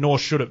strength, nor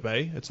should it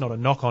be. It's not a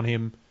knock on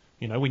him.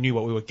 We knew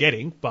what we were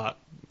getting, but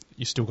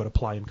you still got to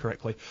play him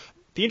correctly.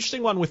 The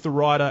interesting one with the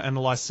Ryder and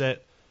the Lysette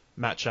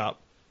matchup,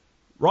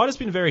 Ryder's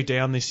been very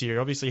down this year.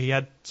 Obviously, he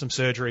had some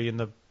surgery in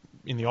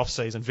the off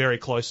season, very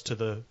close to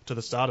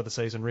the start of the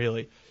season.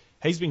 Really,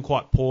 he's been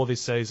quite poor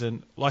this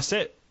season.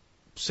 Lysette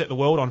set the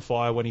world on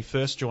fire when he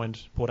first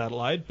joined Port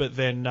Adelaide, but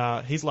then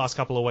his last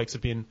couple of weeks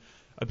have been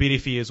a bit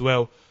iffy as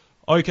well.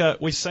 Oka,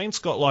 we've seen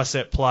Scott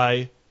Lysette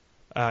play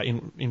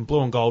in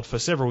blue and gold for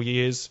several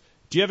years.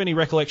 Do you have any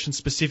recollection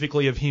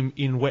specifically of him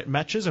in wet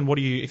matches, and what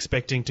are you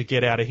expecting to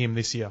get out of him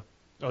this year?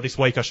 Or this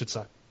week, I should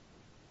say.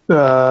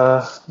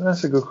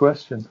 That's a good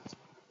question.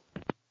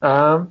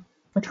 I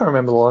can't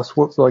remember the last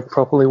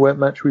properly wet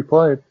match we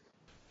played.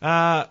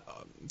 Trying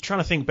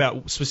to think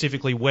about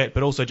specifically wet,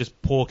 but also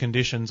just poor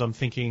conditions. I'm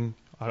thinking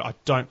I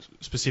don't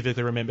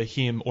specifically remember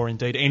him or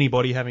indeed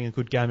anybody having a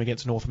good game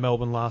against North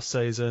Melbourne last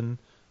season.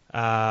 We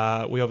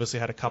obviously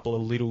had a couple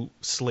of little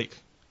slick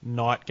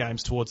night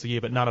games towards the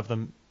year, but none of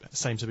them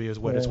seem to be as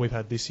wet as we've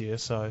had this year.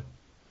 So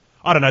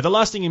I don't know. The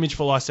lasting image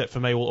for Lysette for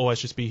me will always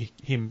just be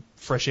him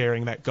fresh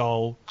airing that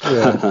goal.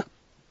 Yeah.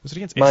 Was it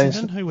against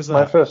Essendon? Who was that?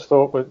 My first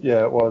thought was,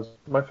 it was.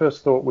 My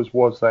first thought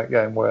was that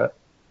game wet?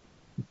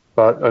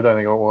 But I don't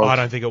think it was. I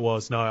don't think it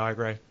was. No, I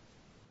agree.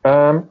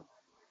 I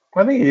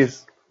think he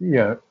is,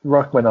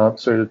 ruckmen aren't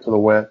suited to the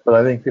wet, but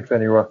I think if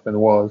any ruckman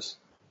was,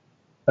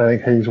 I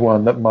think he's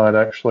one that might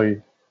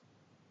actually,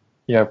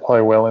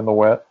 play well in the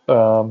wet.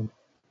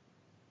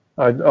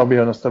 I'll be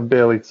honest, I've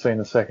barely seen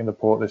a second of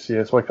Port this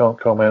year, so I can't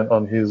comment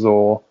on his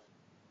or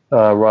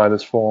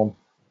Ryder's form.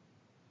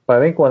 But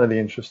I think one of the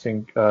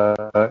interesting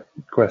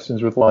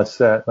questions with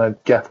Lysette,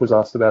 and Gaff was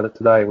asked about it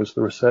today, was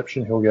the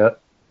reception he'll get.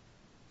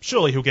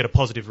 Surely he'll get a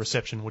positive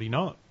reception, would he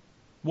not?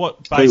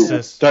 What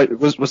basis?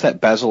 Was that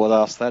Basil that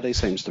asked that? He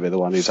seems to be the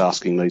one who's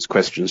asking these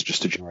questions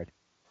just to generate.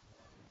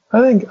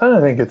 I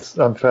don't think it's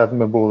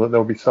unfathomable that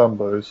there'll be some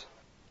boos.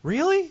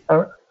 Really?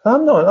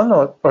 I'm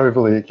not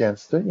overly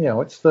against it.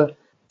 It's the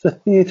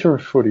theatre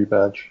of footy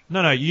badge.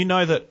 No, you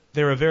know that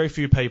there are very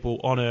few people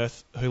on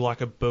earth who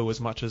like a boo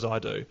as much as I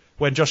do.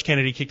 When Josh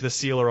Kennedy kicked the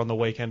sealer on the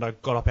weekend, I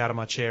got up out of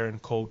my chair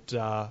and called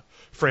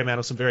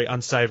Fremantle some very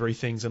unsavoury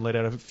things and let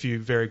out a few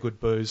very good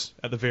boos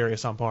at the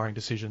various umpiring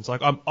decisions.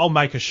 I'll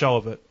make a show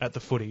of it at the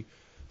footy.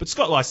 But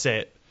Scott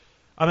Lysette,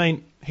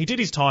 he did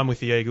his time with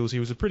the Eagles. He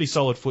was a pretty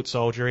solid foot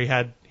soldier. He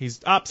had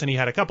his ups and he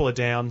had a couple of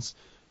downs.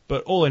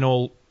 But all in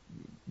all,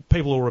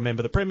 people will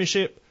remember the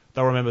premiership.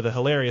 They'll remember the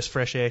hilarious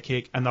fresh air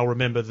kick, and they'll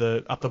remember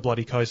the up the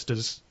bloody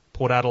coasters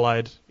Port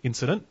Adelaide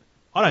incident.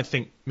 I don't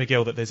think,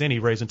 Miguel, that there's any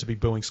reason to be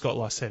booing Scott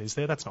Lysette, is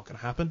there? That's not going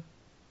to happen.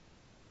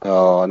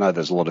 Oh, I know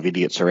there's a lot of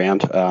idiots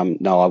around.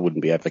 No, I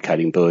wouldn't be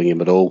advocating booing him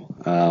at all.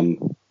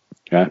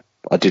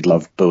 I did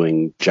love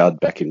booing Judd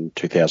back in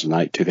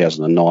 2008,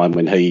 2009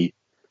 when he,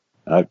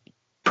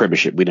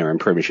 premiership winner and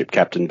premiership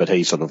captain, but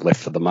he sort of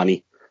left for the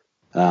money.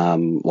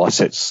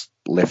 Lysette's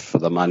left for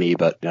the money,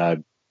 but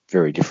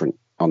very different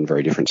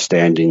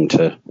standing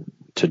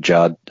to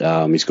Judd.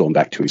 He's gone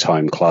back to his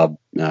home club,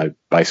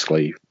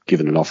 basically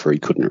given an offer he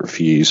couldn't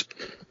refuse.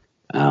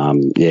 He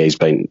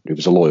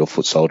was a loyal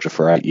foot soldier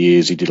for 8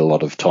 years. He did a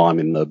lot of time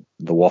in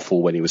the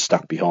waffle when he was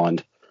stuck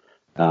behind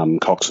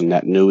Cox and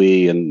Nat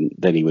Nui, and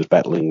then he was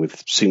battling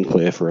with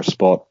Sinclair for a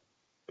spot,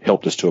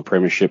 helped us to a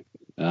premiership,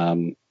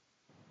 gave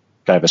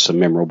us some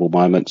memorable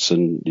moments,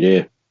 and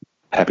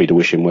happy to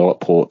wish him well at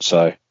Port.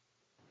 So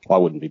I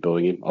wouldn't be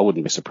booing him. I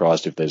wouldn't be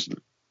surprised if there's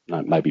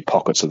maybe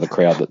pockets of the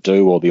crowd that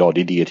do, or the odd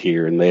idiot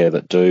here and there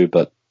that do,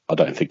 but I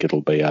don't think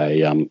it'll be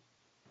a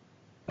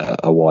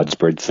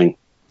widespread thing.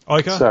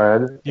 Okay.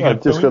 Sorry, I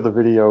just got the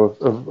video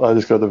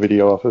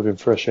off of him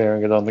fresh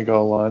airing it on the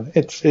goal line.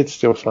 It's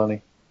still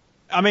funny.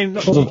 I mean,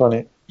 it wasn't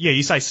funny. Yeah,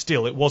 you say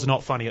still. It was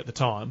not funny at the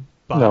time.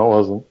 But no, it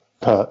wasn't.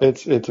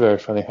 It's very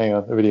funny. Hang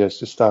on, the video's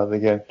just started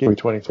again. Give me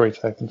 23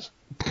 seconds.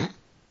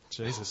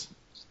 Jesus.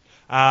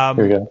 Here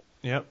we go.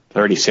 Yep. Are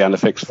there any sound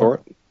effects for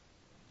it?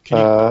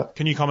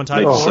 Can you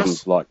commentate for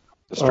us? Like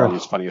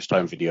Australia's Funniest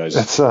Home Videos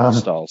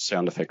style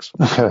sound effects.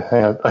 Okay,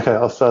 hang on. Okay,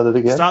 I'll start it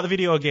again. Start the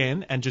video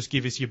again and just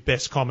give us your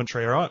best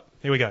commentary, all right?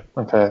 Here we go.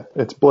 Okay,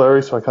 it's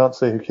blurry, so I can't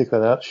see who kicked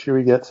that out.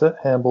 Shuey gets it,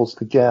 handballs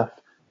to Gaff,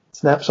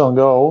 snaps on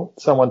goal,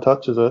 someone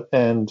touches it,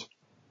 and...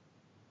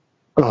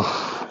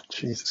 Oh,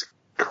 Jesus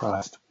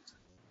Christ.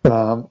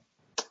 So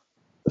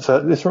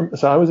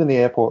I was in the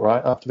airport,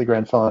 right, after the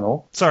grand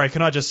final. Sorry,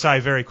 can I just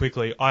say very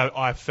quickly,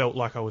 I felt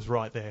like I was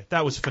right there.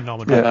 That was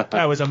phenomenal. Yeah.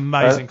 That was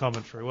amazing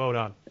commentary. Well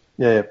done.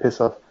 Yeah, piss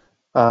off.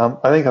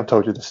 I think I've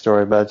told you this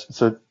story, Badge.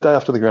 So day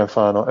after the grand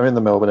final, I'm in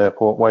the Melbourne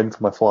airport waiting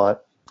for my flight,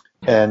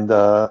 and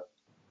the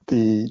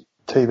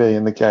TV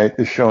in the gate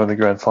is showing the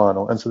grand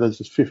final. And so there's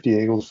just 50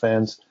 Eagles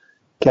fans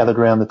gathered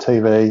around the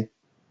TV,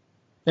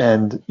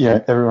 and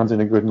everyone's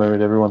in a good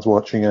mood. Everyone's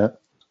watching it.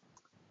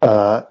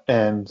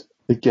 And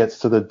it gets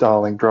to the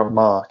Darling drop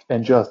mark,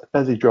 and just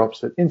as he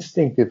drops it,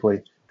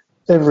 instinctively,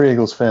 every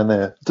Eagles fan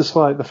there,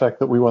 despite the fact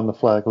that we won the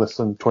flag less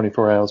than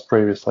 24 hours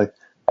previously,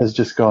 has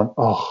just gone,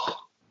 oh.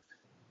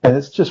 And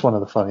it's just one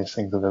of the funniest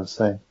things I've ever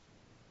seen.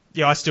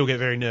 Yeah, I still get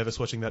very nervous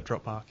watching that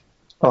drop mark.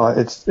 Oh,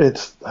 it's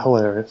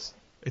hilarious.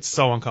 It's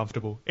so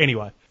uncomfortable.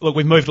 Anyway, look,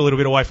 we've moved a little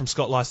bit away from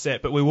Scott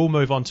Lysette, but we will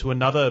move on to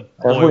another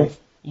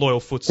loyal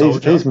foot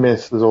soldier. His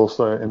miss was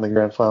also in the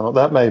grand final.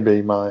 That may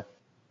be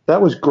that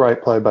was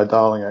great play by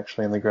Darling,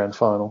 actually, in the grand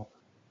final,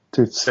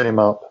 to set him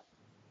up.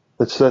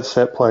 It's that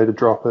set play to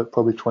drop it,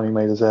 probably 20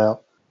 metres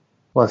out.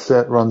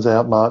 Lysette runs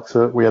out, marks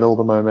it. We had all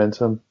the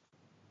momentum,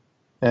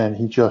 and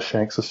he just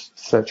shanks a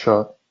set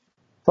shot.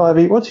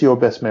 Fivey, what's your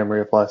best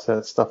memory of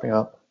Lysette stuffing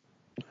up?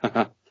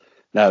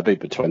 No, it'd be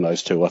between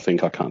those two, I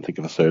think. I can't think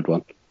of a third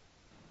one.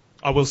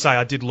 I will say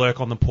I did lurk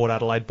on the Port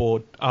Adelaide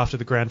board after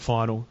the grand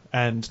final,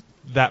 and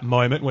that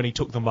moment when he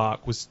took the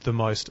mark was the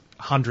most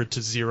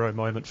 100-0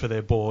 moment for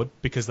their board,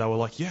 because they were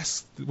like,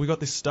 yes, we got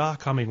this star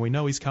coming. We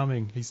know he's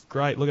coming. He's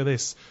great. Look at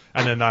this.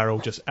 And then they were all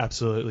just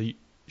absolutely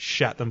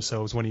shat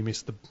themselves when he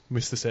missed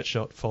the set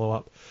shot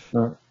follow-up.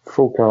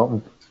 Full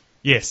Carlton.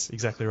 Yes,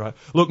 exactly right.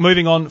 Look,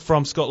 moving on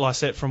from Scott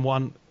Lysette, from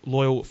one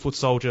loyal foot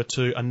soldier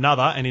to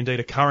another, and indeed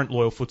a current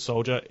loyal foot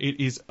soldier, it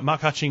is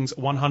Mark Hutchings'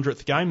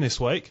 100th game this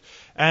week,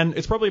 and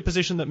it's probably a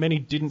position that many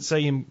didn't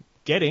see him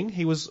getting.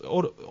 He was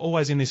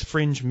always in this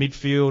fringe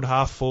midfield,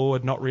 half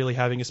forward, not really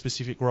having a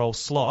specific role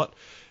slot.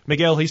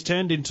 Miguel, he's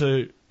turned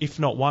into, if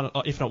not one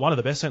of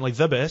the best, certainly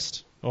the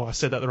best. Oh, I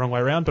said that the wrong way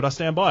around, but I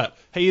stand by it.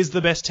 He is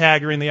the best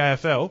tagger in the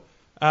AFL.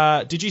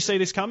 Did you see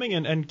this coming?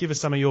 And give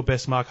us some of your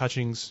best Mark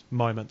Hutchings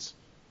moments.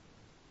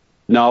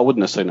 No, I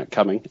wouldn't have seen it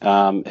coming.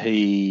 I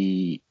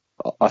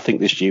think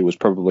this year was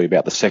probably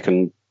about the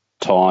second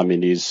time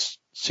in his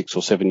 6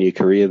 or 7 year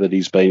career that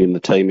he's been in the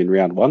team in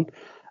round one.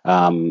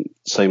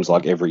 Seems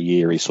like every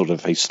year he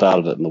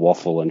started it in the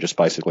waffle and just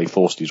basically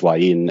forced his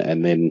way in,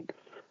 and then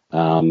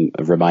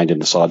remained in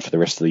the side for the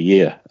rest of the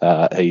year.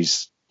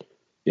 He's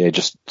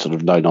just sort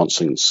of no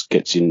nonsense,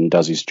 gets in,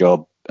 does his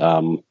job.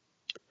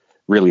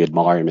 Really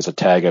admire him as a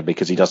tagger,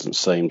 because he doesn't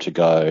seem to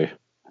go.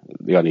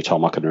 The only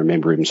time I can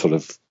remember him sort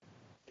of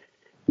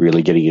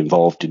really getting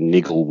involved in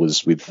niggle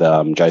was with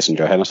Jason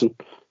Johannesson.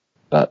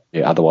 But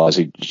otherwise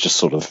he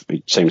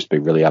seems to be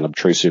really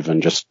unobtrusive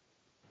and just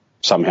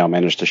somehow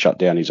managed to shut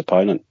down his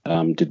opponent.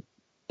 Did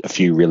a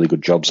few really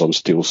good jobs on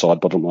Steel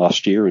side bottom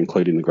last year,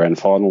 including the grand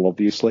final,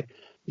 obviously.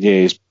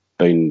 Yeah, he's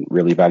been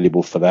really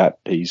valuable for that.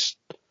 He's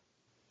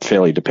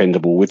fairly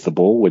dependable with the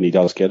ball when he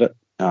does get it.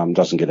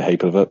 Doesn't get a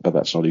heap of it, but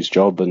that's not his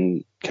job,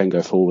 and can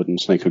go forward and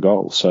sneak a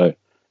goal. So,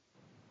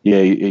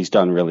 yeah, he's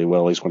done really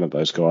well. He's one of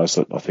those guys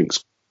that I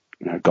think's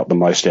got the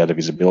most out of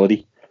his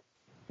ability.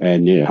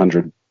 And,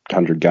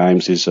 100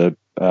 games is a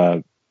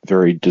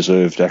very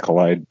deserved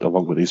accolade,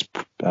 along with his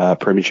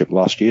premiership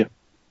last year.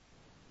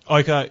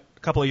 Okay, a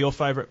couple of your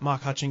favourite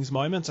Mark Hutchings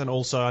moments, and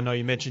also I know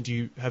you mentioned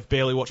you have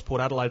barely watched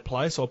Port Adelaide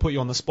play, so I'll put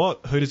you on the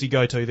spot. Who does he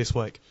go to this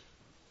week?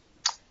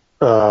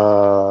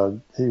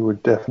 He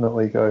would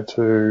definitely go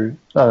to,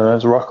 I don't know,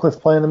 is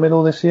Rockcliffe playing in the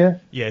middle this year?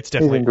 Yeah, it's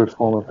definitely... He's in good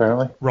form,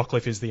 apparently.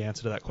 Rockcliffe is the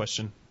answer to that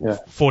question. Yeah.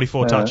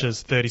 44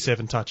 touches,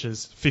 37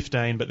 touches,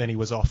 15, but then he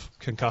was off,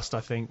 concussed, I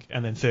think,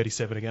 and then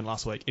 37 again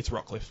last week. It's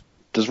Rockcliffe.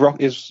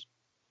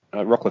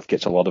 Rockcliffe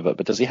gets a lot of it,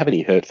 but does he have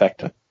any hurt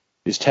factor?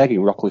 Is tagging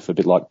Rockcliffe a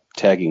bit like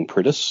tagging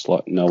Pritis?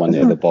 Like no one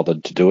ever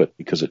bothered to do it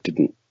because it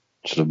didn't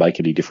sort of make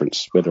any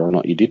difference whether or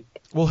not you did.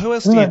 Well, who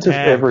else Isn't do you that just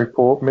tag? every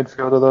Port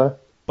midfielder though?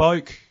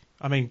 Boak.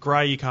 I mean,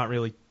 Gray you can't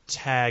really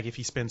tag if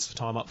he spends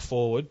time up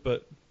forward,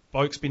 but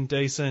Boak's been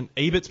decent.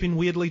 Ebert's been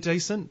weirdly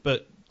decent,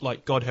 but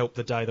like God help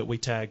the day that we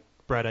tag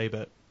Brad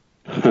Ebert.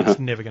 It's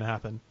never going to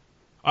happen.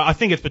 I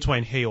think it's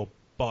between he or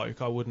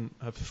Boak. I wouldn't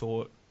have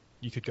thought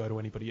you could go to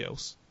anybody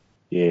else.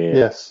 Yeah.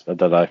 Yes. I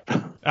don't know.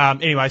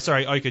 Anyway,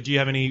 sorry, Oka, do you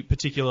have any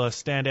particular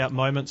standout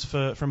moments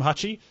from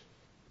Hutchie?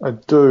 I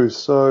do.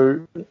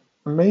 So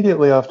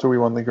immediately after we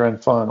won the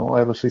grand final,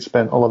 I obviously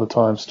spent a lot of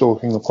time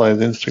stalking the players'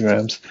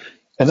 Instagrams.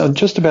 And on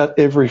just about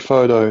every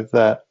photo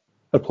that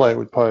a player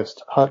would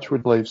post, Hutch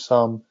would leave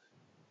some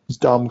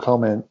dumb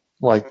comment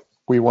like,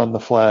 we won the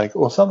flag,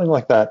 or something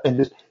like that. And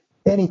just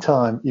any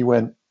time you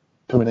went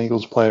to an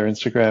Eagles player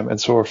Instagram and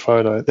saw a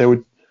photo,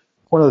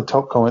 one of the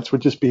top comments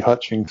would just be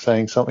Hutching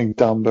saying something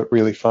dumb but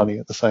really funny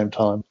at the same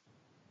time.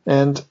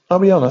 And I'll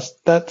be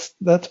honest, that's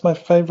my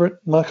favourite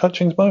Mark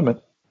Hutchings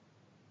moment.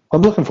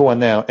 I'm looking for one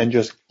now and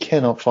just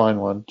cannot find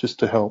one just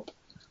to help.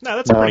 No,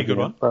 that's a pretty good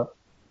one. But,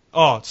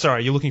 oh,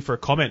 sorry, you're looking for a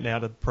comment now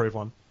to prove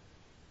one.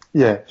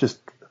 Yeah, just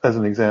as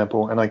an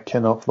example, and I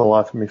cannot for the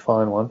life of me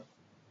find one.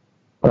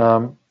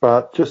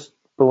 But just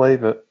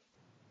believe it,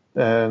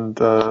 and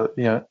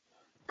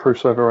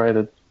proof's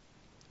overrated.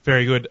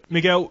 Very good,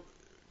 Miguel.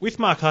 With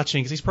Mark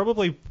Hutchings, he's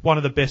probably one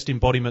of the best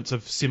embodiments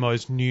of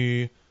Simo's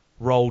new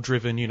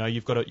role-driven. You know,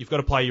 you've got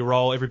to play your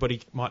role.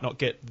 Everybody might not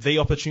get the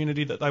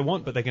opportunity that they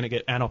want, but they're going to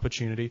get an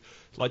opportunity.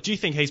 Like, do you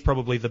think he's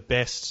probably the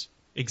best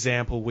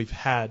example we've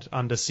had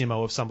under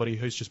Simo of somebody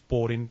who's just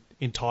bought in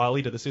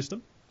entirely to the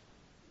system?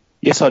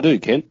 Yes, I do,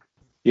 Ken.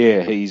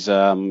 Yeah, he's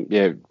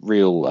real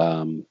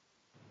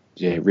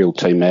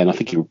team man. I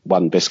think he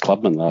won Best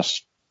Clubman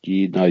last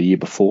year, no, year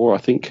before, I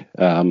think.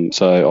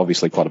 So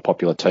obviously quite a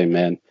popular team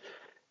man.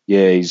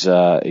 Yeah,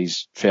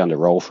 he's found a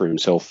role for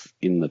himself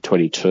in the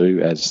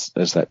 22 as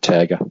that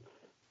tagger.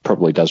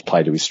 Probably does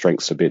play to his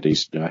strengths a bit.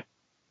 He's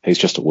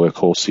just a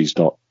workhorse. He's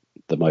not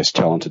the most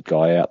talented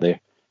guy out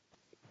there,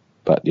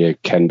 but yeah,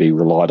 can be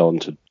relied on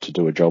to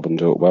do a job and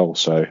do it well.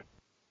 So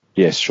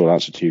yes, short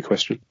answer to your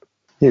question.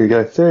 Here we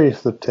go.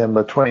 30th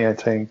September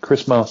 2018.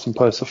 Chris Marston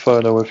posts a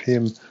photo of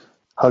him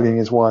hugging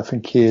his wife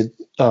and kid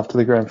after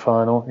the grand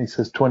final. He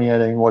says,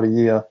 2018, what a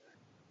year.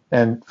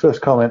 And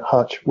first comment,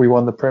 Hutch, we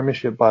won the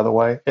premiership, by the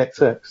way,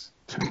 XX.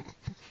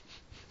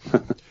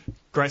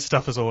 Great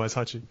stuff as always,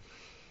 Hutchie.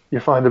 You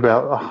find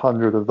about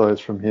 100 of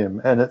those from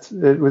him, and it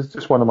was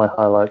just one of my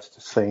highlights,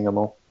 just seeing them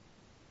all.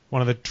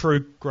 One of the true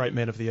great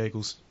men of the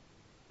Eagles.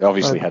 He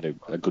obviously had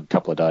a good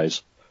couple of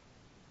days.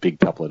 Big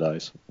couple of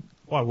days.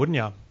 Why wouldn't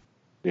you?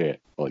 Yeah,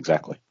 well,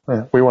 exactly.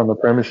 Yeah, we won the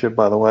premiership,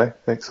 by the way,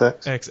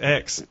 XX.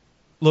 XX.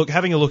 Look,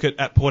 having a look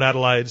at Port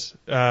Adelaide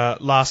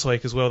last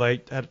week as well,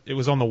 it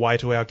was on the way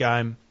to our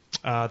game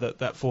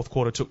that fourth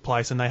quarter took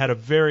place, and they had a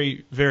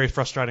very, very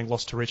frustrating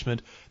loss to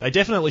Richmond. They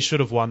definitely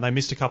should have won. They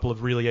missed a couple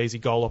of really easy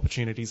goal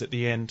opportunities at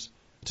the end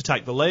to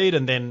take the lead,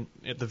 and then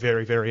at the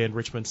very, very end,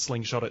 Richmond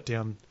slingshot it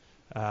down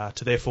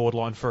to their forward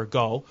line for a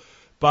goal.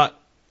 But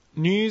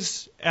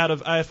news out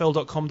of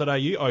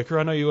AFL.com.au, Oka,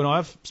 I know you and I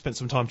have spent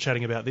some time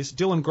chatting about this.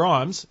 Dylan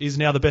Grimes is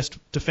now the best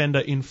defender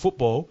in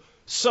football.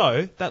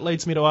 So that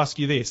leads me to ask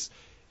you this.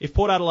 If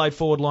Port Adelaide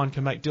forward line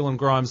can make Dylan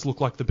Grimes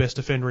look like the best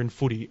defender in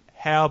footy,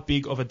 how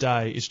big of a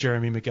day is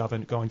Jeremy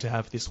McGovern going to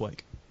have this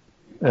week?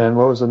 And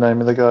what was the name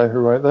of the guy who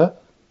wrote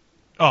that?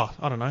 Oh,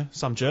 I don't know.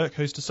 Some jerk.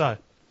 Who's to say?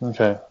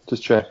 Okay,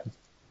 just checking.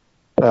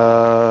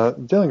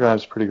 Dylan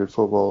Grimes is a pretty good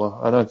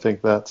footballer. I don't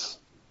think that's...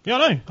 Yeah,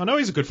 I know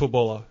he's a good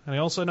footballer. And I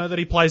also know that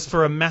he plays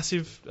for a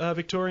massive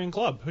Victorian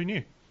club. Who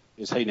knew?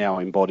 Is he now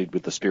embodied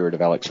with the spirit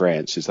of Alex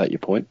Rance? Is that your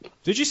point?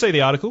 Did you see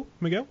the article,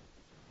 Miguel?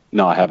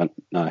 No, I haven't.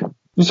 No.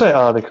 You say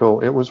article.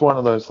 It was one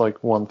of those,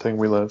 like, one thing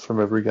we learned from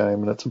every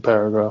game, and it's a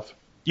paragraph.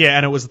 Yeah,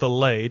 and it was the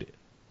lead.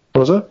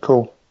 Was it?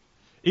 Cool.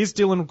 Is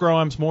Dylan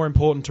Grimes more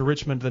important to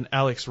Richmond than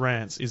Alex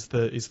Rance, is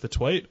the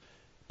tweet.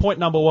 Point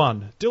number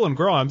 1. Dylan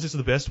Grimes is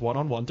the best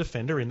one-on-one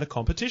defender in the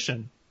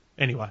competition.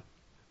 Anyway,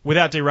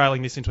 without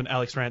derailing this into an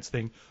Alex Rance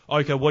thing,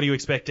 Oka, what do you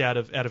expect out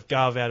of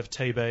Gov, out of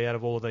TB, out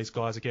of all of these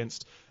guys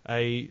against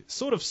a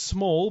sort of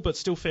small but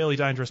still fairly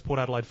dangerous Port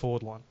Adelaide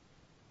forward line?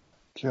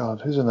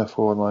 God, who's in that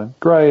forward line?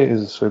 Gray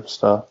is a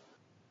superstar,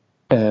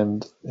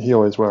 and he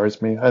always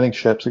worries me. I think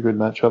Shep's a good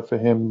matchup for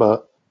him,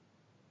 but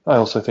I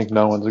also think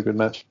no one's a good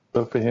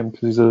matchup for him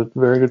because he's a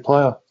very good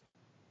player.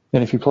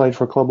 And if he played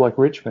for a club like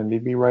Richmond,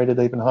 he'd be rated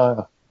even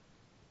higher.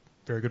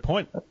 Very good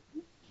point.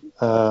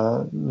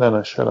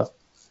 No, shut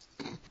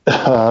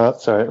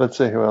up. Sorry, let's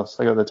see who else.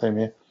 I got the team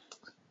here.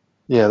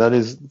 Yeah, that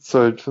is...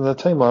 So from the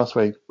team last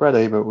week, Brad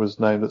Ebert was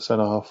named at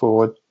centre-half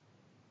forward.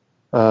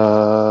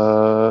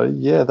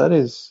 Yeah, that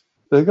is...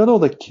 They've got all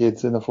the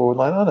kids in the forward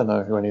line. I don't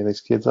know who any of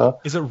these kids are.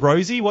 Is it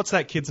Rosie? What's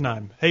that kid's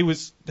name?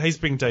 He's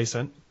been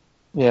decent.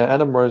 Yeah,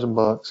 Adam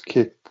Rosenbach's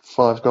kicked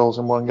 5 goals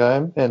in one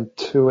game and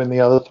 2 in the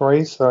other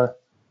 3, so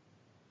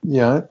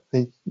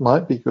he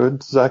might be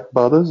good. Zach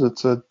Butters.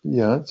 It's a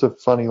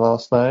funny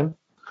last name.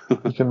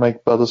 You can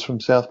make Butters from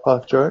South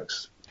Park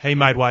jokes. He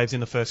made waves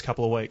in the first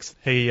couple of weeks.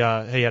 He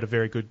had a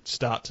very good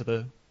start to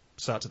the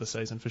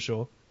season for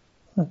sure.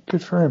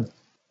 Good for him.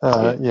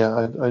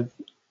 Dersman's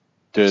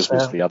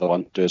the other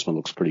one. Dersman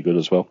looks pretty good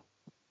as well.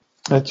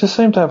 It just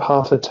seemed to have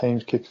half the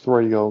teams kick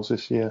 3 goals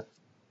this year.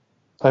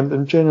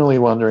 I'm genuinely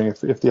wondering if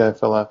the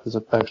AFL app is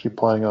actually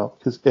playing up,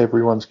 because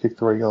everyone's kicked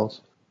 3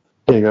 goals.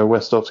 Here you go,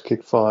 Westhoff's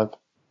kicked 5.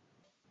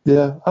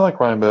 Yeah, I like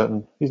Ryan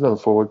Burton. He's not a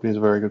forward, but he's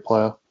a very good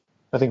player.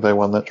 I think they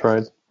won that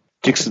trade.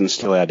 Dixon's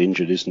still out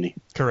injured, isn't he?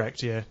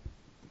 Correct, yeah.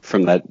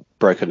 From that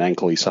broken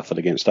ankle he suffered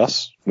against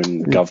us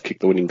when Gov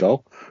kicked the winning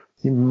goal.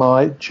 He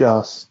might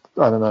just,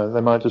 I don't know,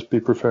 they might just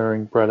be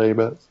preferring Brad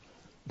Ebert.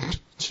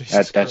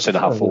 At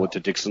centre-half forward to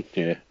Dixon,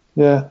 yeah.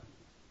 Yeah.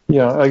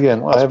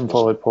 Again, I haven't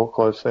followed Port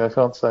closely. I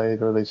can't say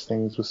either of these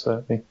things with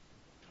certainty.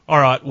 All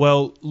right,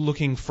 well,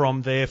 looking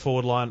from their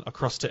forward line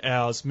across to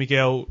ours,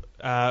 Miguel,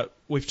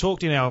 we've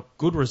talked in our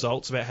good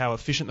results about how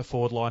efficient the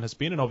forward line has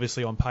been, and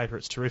obviously on paper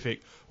it's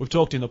terrific. We've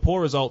talked in the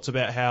poor results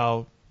about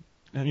how,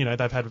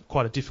 they've had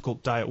quite a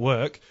difficult day at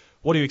work.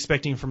 What are you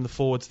expecting from the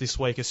forwards this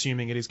week,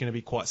 assuming it is going to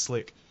be quite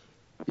slick?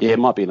 Yeah, it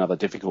might be another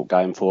difficult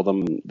game for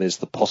them. There's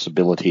the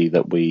possibility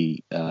that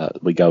we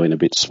go in a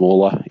bit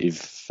smaller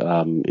if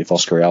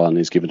Oscar Allen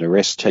is given a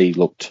rest. He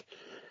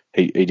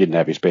didn't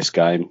have his best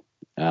game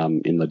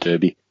in the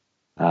Derby,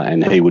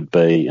 and he would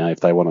be, if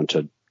they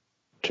wanted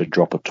to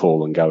drop a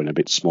tall and go in a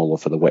bit smaller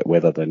for the wet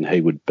weather, then he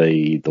would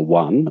be the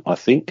one, I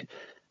think.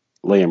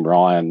 Liam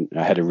Ryan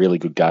had a really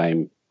good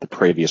game the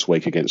previous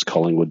week against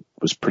Collingwood,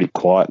 was pretty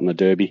quiet in the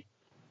Derby.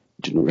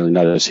 Didn't really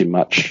notice him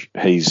much.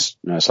 He's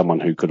someone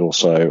who could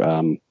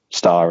also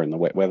star in the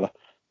wet weather.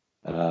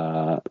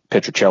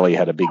 Petruccelli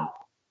had a big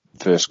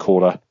first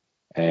quarter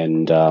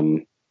and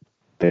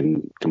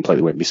then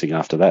completely went missing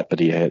after that. But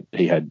he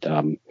had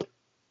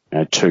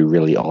 2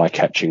 really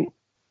eye-catching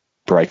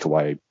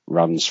breakaway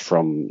runs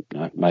from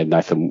made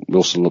Nathan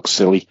Wilson look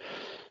silly.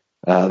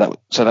 So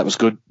that was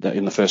good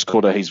in the first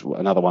quarter. He's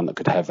another one that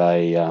could have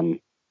an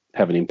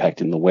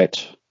impact in the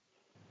wet.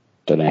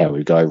 Don't know how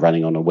we go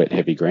running on a wet,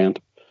 heavy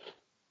ground.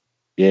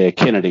 Yeah,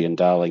 Kennedy and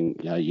Darling,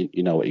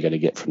 you know what you're going to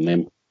get from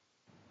them.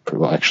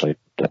 Well, actually,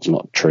 that's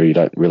not true. You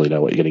don't really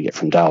know what you're going to get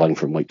from Darling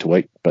from week to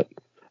week, but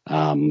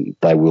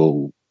they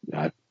will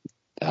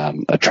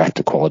attract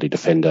a quality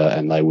defender,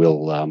 and they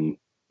will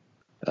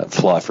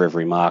fly for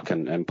every mark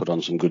and put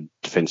on some good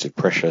defensive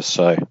pressure.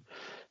 So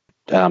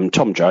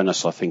Tom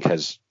Jonas, I think,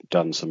 has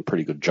done some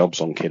pretty good jobs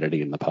on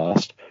Kennedy in the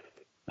past.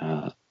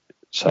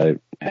 So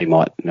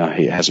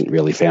he hasn't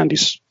really found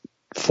his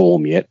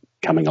form yet,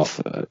 coming off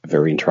a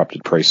very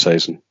interrupted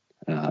pre-season.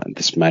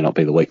 This may not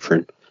be the week for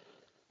him.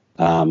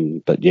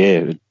 But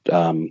yeah,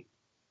 the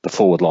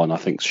forward line, I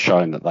think, has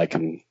shown that they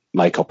can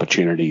make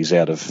opportunities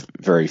out of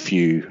very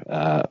few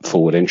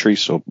forward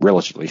entries, or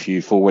relatively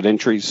few forward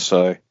entries.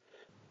 So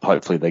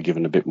hopefully they're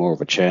given a bit more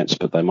of a chance,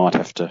 but they might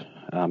have to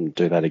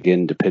do that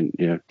again,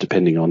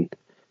 depending on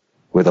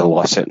whether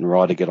Lysette and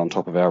Ryder get on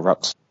top of our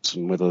rucks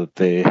and whether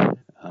their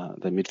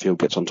midfield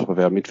gets on top of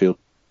our midfield.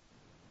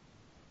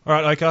 All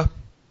right, Oka,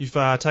 you've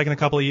taken a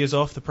couple of years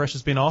off. The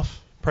pressure's been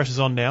off. Pressure's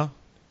on now.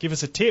 Give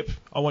us a tip.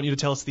 I want you to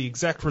tell us the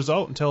exact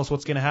result and tell us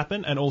what's going to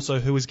happen, and also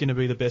who is going to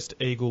be the best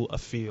Eagle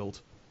afield.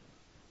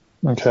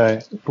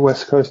 Okay,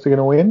 West Coast are going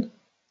to win.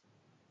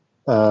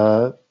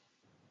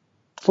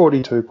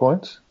 42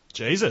 points.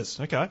 Jesus,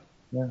 okay.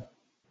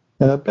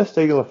 Yeah. Best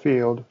Eagle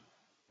afield.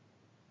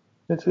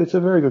 It's a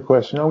very good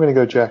question. I'm going to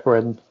go Jack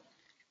Redden.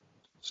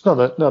 It's not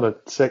a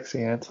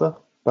sexy answer,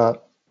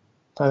 but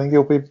I think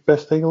he'll be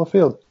best Eagle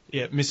afield.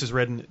 Yeah, Mrs.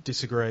 Redden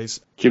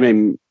disagrees. Do you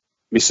mean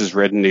Mrs.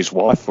 Redden, his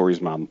wife, or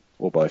his mum,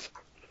 or both?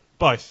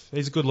 Both.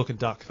 He's a good-looking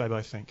duck, they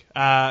both think.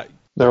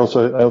 They're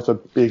also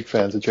big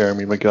fans of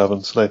Jeremy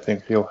McGovern, so they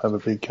think he'll have a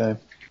big game.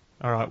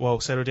 All right, well,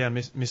 settle down,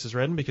 Mrs.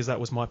 Redden, because that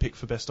was my pick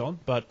for best on.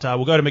 But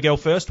we'll go to Miguel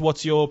first.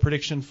 What's your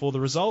prediction for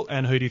the result,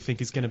 and who do you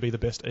think is going to be the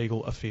best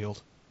Eagle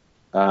afield?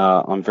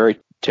 I'm very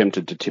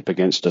tempted to tip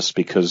against us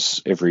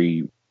because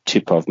every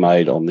tip I've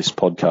made on this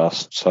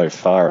podcast so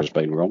far has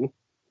been wrong.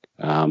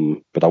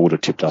 But I would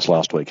have tipped us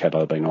last week had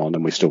I been on,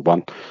 and we still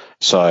won.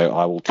 So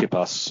I will tip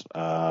us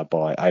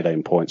by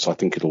 18 points. I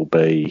think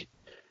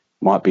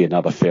might be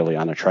another fairly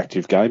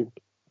unattractive game.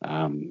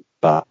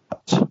 But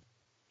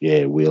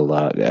yeah,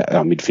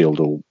 our midfield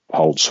will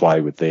hold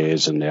sway with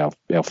theirs, and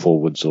our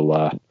forwards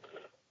will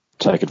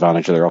take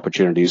advantage of their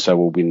opportunities. So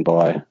we'll win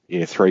by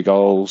 3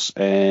 goals,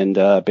 and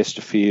best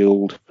of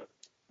field.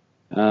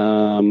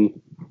 Actually,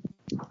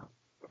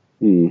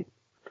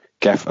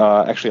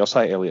 I'll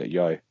say Elliot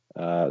Yeo.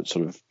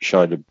 Sort of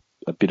showed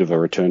a bit of a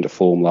return to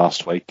form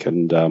last week,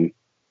 and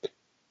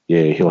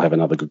he'll have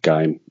another good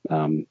game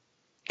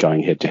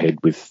going head to head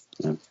with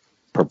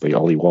probably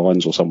Ollie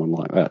Wines or someone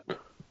like that.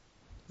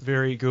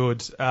 Very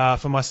good.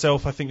 For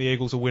myself, I think the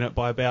Eagles will win it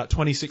by about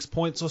 26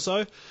 points or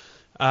so.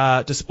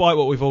 Despite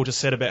what we've all just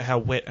said about how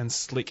wet and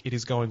slick it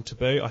is going to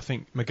be, I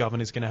think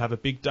McGovern is going to have a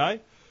big day.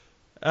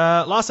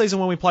 Last season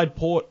when we played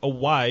Port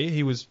away,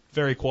 he was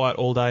very quiet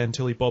all day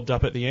until he bobbed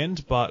up at the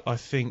end, but I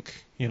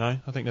think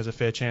there's a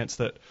fair chance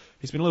that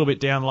he's been a little bit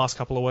down the last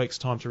couple of weeks.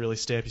 Time to really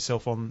stamp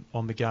yourself on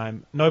the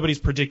game. Nobody's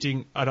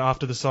predicting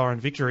after the Siren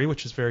victory,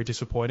 which is very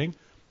disappointing.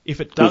 If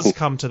it does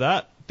come to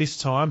that, this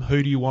time,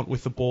 who do you want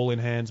with the ball in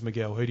hands,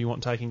 Miguel? Who do you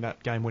want taking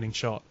that game-winning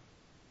shot?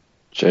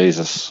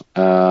 Jesus.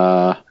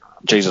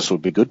 Jesus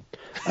would be good.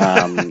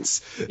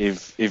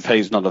 If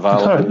he's not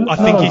available. I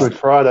think he's Good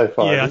Friday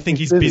fight. Yeah, I think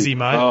he's busy,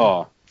 mate.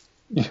 Oh,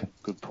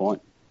 good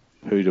point.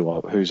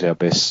 Who's our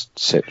best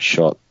set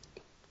shot?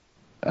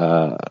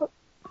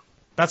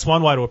 That's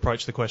one way to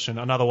approach the question.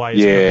 Another way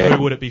is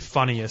who would it be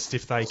funniest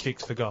if they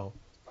kicked the goal?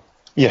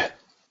 Yeah.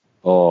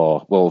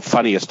 Oh, well,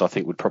 funniest I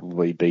think would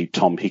probably be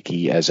Tom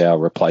Hickey as our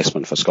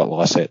replacement for Scott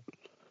Lysett.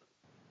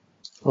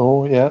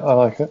 Oh, yeah, I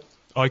like it.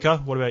 Oka,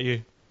 what about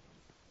you?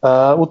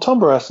 Well,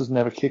 Tom Barrass has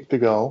never kicked a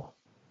goal,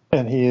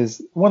 and he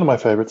is one of my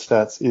favourite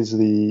stats is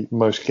the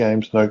most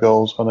games, no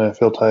goals on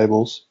AFL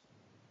tables.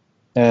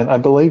 And I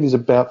believe he's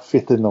about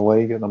fifth in the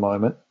league at the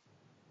moment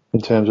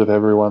in terms of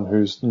everyone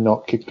who's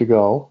not kicked a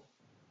goal.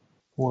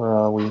 Where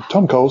are we?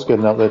 Tom Cole's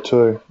getting up there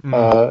too.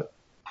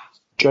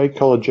 Jake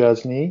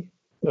Kolodjasny,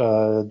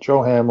 Joel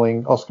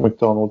Hamling, Oscar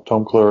McDonald,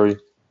 Tom Cleary,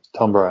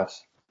 Tom Barrass.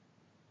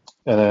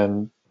 And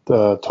then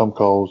Tom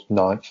Cole's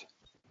 9th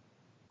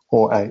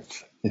or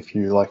 8th, if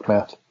you like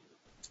math.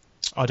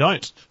 I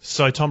don't.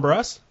 So Tom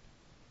Barrass?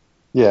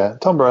 Yeah,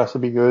 Tom Barrass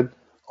would be good.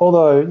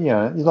 Although,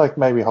 you'd like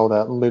maybe hold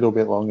out a little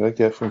bit longer,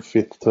 get from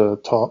 5th to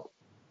top.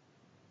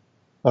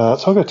 So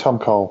I'll go Tom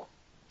Cole.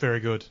 Very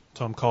good,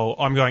 Tom Cole.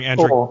 I'm going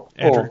Andrew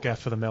Gaff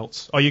for the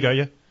Melts. Oh, you go,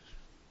 yeah?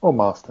 Or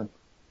Marston.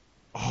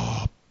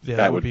 Oh, yeah,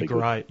 that would be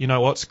great. Good. You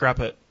know what? Scrap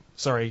it.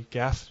 Sorry,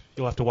 Gaff.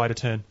 You'll have to wait a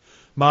turn.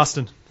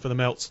 Marston for the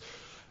Melts.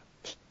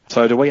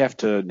 So do we have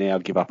to now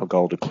give up a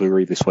goal to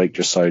Cleary this week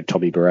just so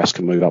Tommy Barrass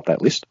can move up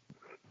that list?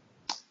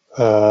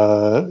 We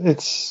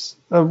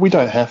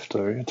don't have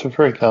to. It's a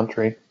free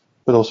country.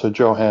 But also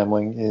Joel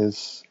Hamling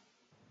is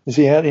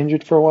he out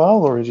injured for a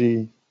while or is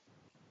he?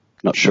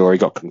 Not sure. He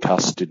got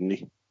concussed, didn't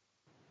he?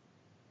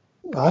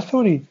 I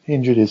thought he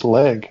injured his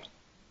leg.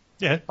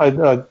 Yeah.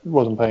 I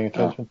wasn't paying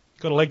attention.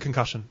 Got a leg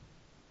concussion.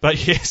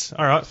 But yes,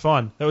 all right,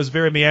 fine. That was a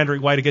very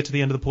meandering way to get to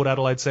the end of the Port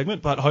Adelaide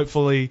segment, but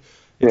hopefully...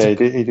 Yeah, he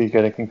did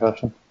get a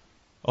concussion.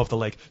 Of the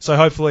leg. So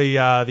hopefully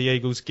the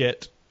Eagles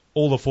get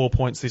all the 4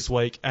 points this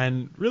week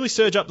and really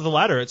surge up to the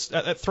ladder. It's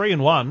at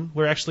 3-1,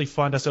 we actually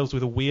find ourselves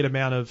with a weird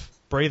amount of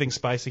breathing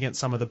space against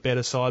some of the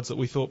better sides that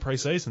we thought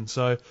pre-season.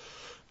 So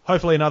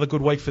hopefully another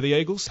good week for the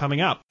Eagles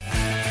coming up.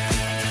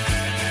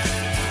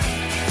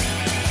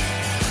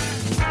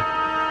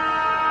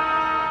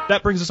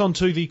 That brings us on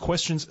to the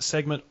questions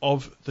segment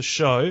of the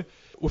show.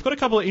 We've got a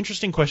couple of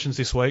interesting questions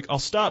this week. I'll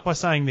start by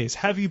saying this.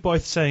 Have you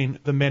both seen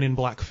the Men in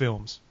Black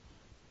films?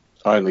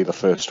 Only the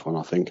first one,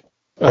 I think.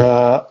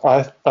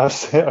 I've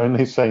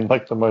only seen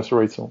the most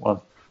recent one.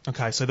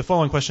 Okay, so the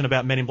following question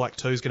about Men in Black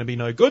 2 is going to be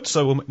no good,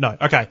 so no.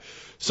 Okay,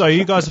 so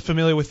you guys are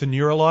familiar with the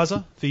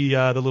Neuralyzer,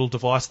 the little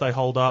device they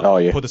hold up,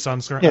 put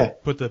the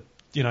put the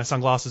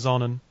sunglasses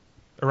on and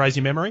erase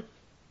your memory?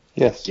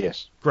 Yes.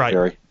 Great.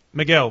 Very.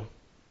 Miguel,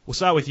 we'll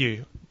start with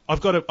you. I've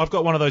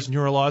got one of those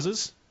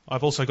Neuralyzers.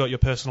 I've also got your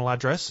personal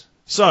address.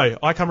 So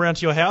I come around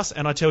to your house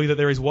and I tell you that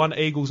there is one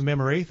Eagles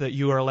memory that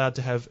you are allowed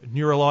to have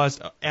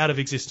neuralised out of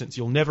existence.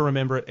 You'll never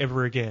remember it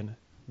ever again.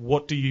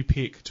 What do you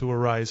pick to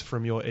erase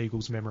from your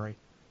Eagles memory?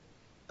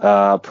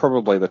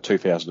 Probably the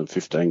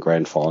 2015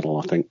 Grand Final,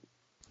 I think.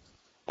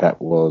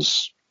 That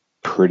was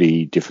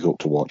pretty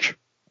difficult to watch.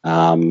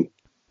 The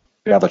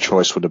other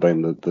choice would have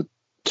been the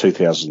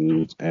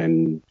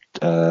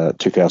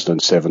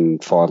 2007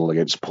 final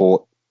against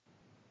Port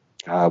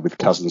with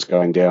Cousins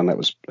going down. That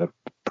was a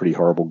pretty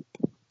horrible...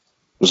 It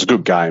was a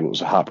good game. It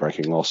was a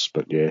heartbreaking loss,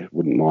 but yeah,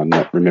 wouldn't mind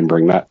not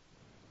remembering that.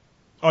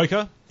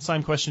 Oka,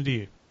 same question to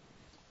you.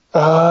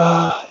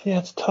 Yeah,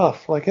 it's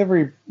tough.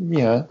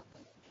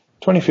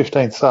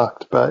 2015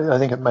 sucked, but I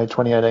think it made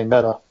 2018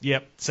 better.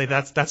 Yep. See,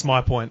 that's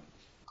my point.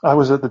 I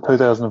was at the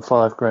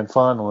 2005 Grand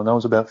Final, and I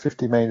was about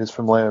 50 metres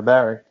from Leo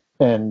Barry,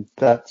 and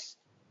that's,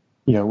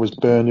 was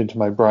burned into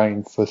my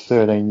brain for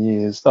 13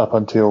 years up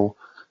until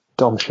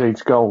Dom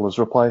Sheed's goal was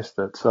replaced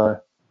it. So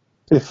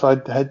if I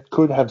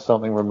could have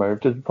something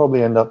removed, it'd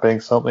probably end up being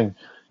something,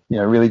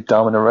 really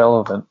dumb and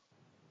irrelevant.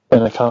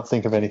 And I can't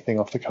think of anything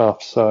off the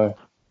cuff. So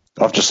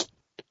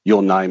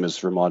your name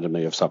has reminded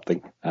me of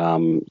something.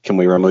 Can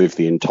we remove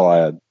the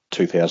entire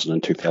 2000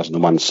 and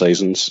 2001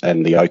 seasons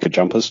and the Oka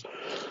jumpers?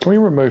 Can we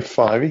remove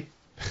Fivey?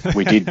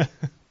 We did.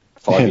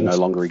 Fivey no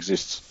longer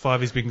exists.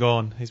 Fivey's been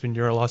gone. He's been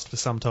neuralised for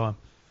some time.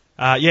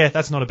 Yeah,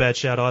 that's not a bad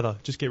shout either.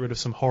 Just get rid of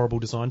some horrible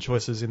design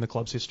choices in the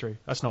club's history.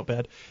 That's not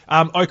bad.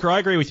 Oka, I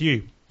agree with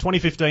you.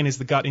 2015 is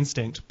the gut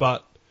instinct,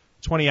 but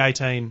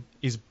 2018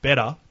 is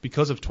better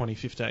because of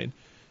 2015.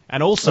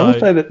 And also... I would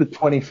say that the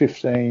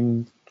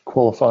 2015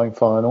 qualifying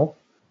final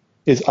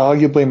is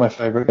arguably my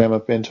favourite game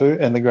I've been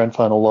to, and the grand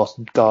final loss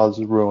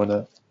does ruin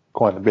it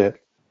quite a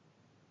bit.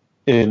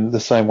 In the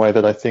same way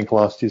that I think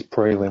last year's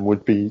prelim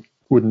wouldn't be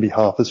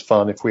half as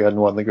fun if we hadn't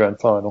won the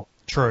grand final.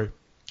 True.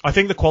 I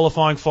think the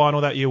qualifying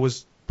final that year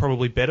was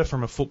probably better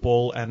from a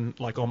football and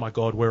like, oh my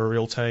God, we're a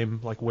real team.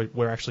 Like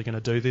we're actually going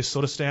to do this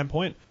sort of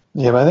standpoint.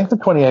 Yeah, but I think the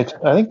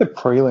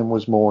prelim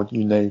was more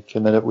unique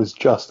in that it was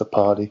just a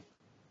party.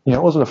 You know,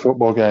 it wasn't a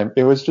football game.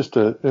 It was just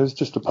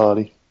a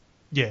party.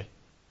 Yeah.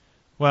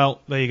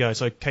 Well, there you go.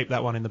 So keep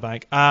that one in the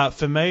bank.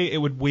 For me, it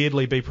would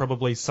weirdly be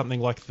probably something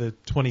like the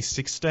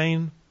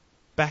 2016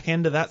 back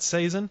end of that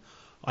season.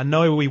 I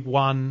know we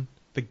won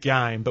the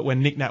game, but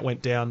when Nick Nat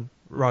went down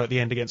right at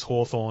the end against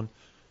Hawthorn,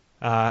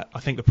 I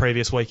think the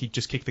previous week he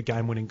just kicked the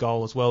game-winning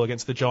goal as well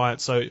against the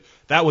Giants. So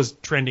that was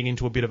trending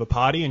into a bit of a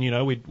party, and, you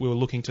know, we were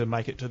looking to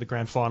make it to the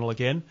grand final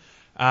again.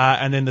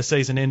 And then the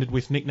season ended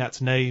with Nick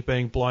Nat's knee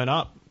being blown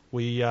up.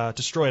 We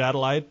destroyed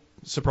Adelaide,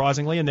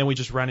 surprisingly, and then we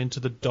just ran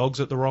into the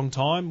Dogs at the wrong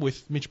time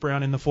with Mitch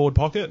Brown in the forward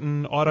pocket,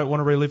 and I don't want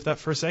to relive that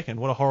for a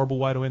second. What a horrible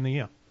way to end the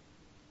year.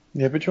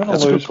 Yeah, but you want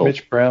to lose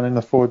Mitch Brown in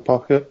the forward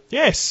pocket?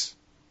 Yes,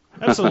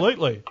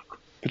 absolutely.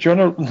 But you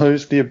want to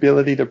lose the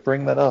ability to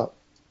bring that up?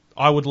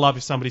 I would love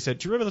if somebody said,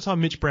 do you remember the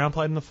time Mitch Brown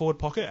played in the forward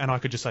pocket? And I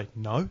could just say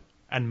no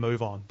and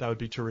move on. That would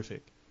be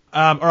terrific.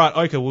 All right,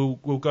 Oka,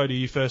 we'll go to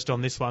you first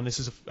on this one. This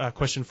is a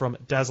question from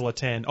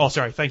Dazzler10. Oh,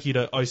 sorry, thank you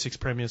to 06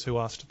 Premiers who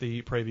asked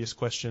the previous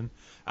question.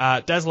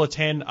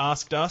 Dazzler10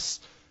 asked us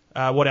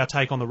what our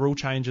take on the rule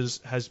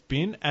changes has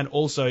been, and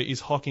also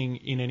is Hocking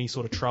in any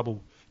sort of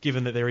trouble,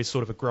 given that there is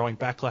sort of a growing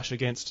backlash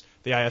against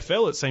the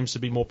AFL. It seems to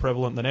be more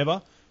prevalent than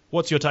ever.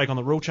 What's your take on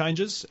the rule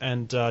changes,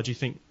 and do you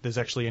think there's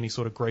actually any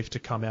sort of grief to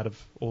come out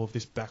of all of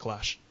this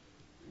backlash?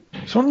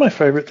 So one of my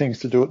favourite things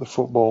to do at the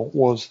football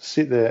was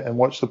sit there and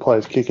watch the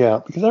players kick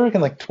out, because I reckon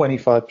like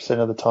 25%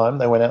 of the time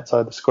they went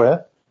outside the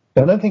square.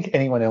 And I don't think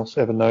anyone else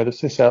ever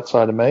noticed this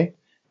outside of me.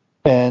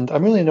 And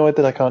I'm really annoyed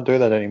that I can't do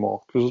that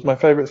anymore, because it was my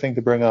favourite thing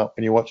to bring up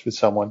when you watch with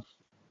someone.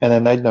 And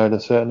then they'd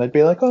notice it and they'd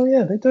be like, oh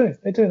yeah, they do,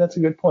 that's a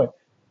good point.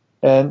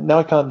 And now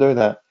I can't do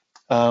that.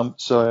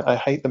 So I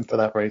hate them for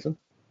that reason.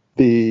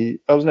 I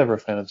was never a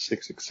fan of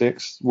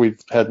 666. We've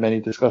had many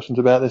discussions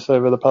about this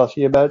over the past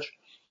year, Badge.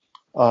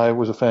 I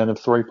was a fan of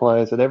 3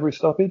 players at every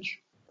stoppage,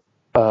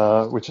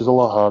 which is a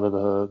lot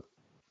harder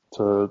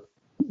to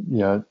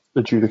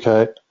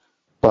adjudicate.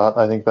 But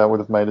I think that would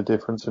have made a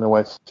difference in a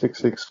way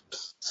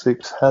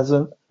 666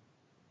 hasn't.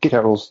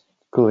 Kick-out rules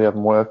clearly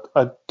haven't worked.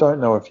 I don't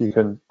know if you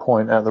can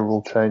point at the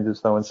rule changes,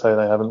 though, and say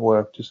they haven't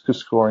worked just because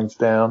scoring's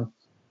down.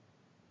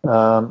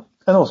 And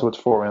also it's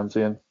 4 rounds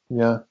in.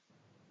 Yeah.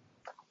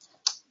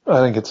 I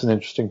think it's an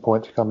interesting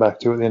point to come back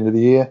to at the end of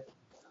the year.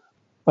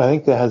 I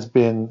think there hasn't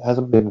been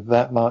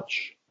that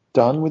much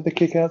done with the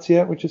kickouts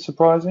yet, which is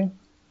surprising.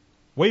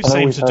 We've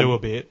seemed to do a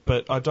bit,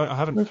 but I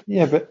haven't.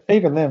 Yeah, but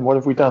even then, what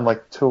have we done?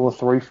 Like 2 or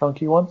 3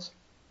 funky ones?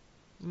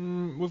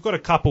 We've got a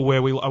couple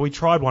where we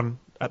tried one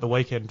at the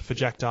weekend for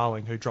Jack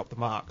Darling, who dropped the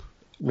mark.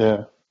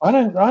 Yeah, I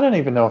don't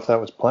even know if that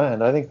was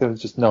planned. I think there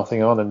was just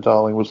nothing on, and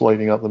Darling was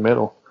leading up the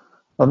middle.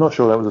 I'm not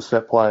sure that was a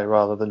set play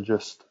rather than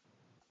just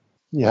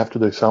you have to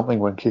do something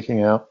when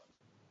kicking out.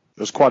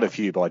 There was quite a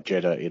few by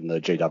Jeddah in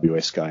the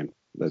GWS game.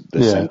 There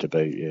seemed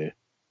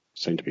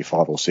to be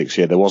 5 or 6.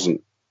 Yeah, there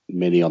wasn't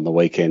many on the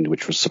weekend,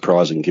 which was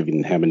surprising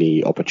given how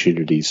many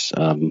opportunities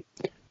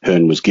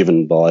Hearn was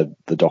given by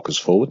the Dockers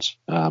forwards.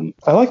 I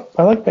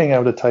like being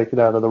able to take it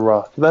out of the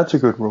ruck. That's a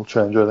good rule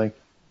change, I think.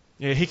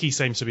 Yeah, Hickey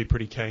seems to be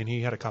pretty keen.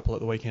 He had a couple at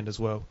the weekend as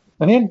well.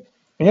 And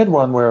he had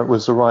one where it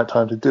was the right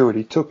time to do it.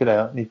 He took it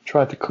out and he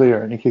tried to clear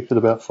it and he kicked it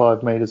about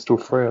 5 metres to a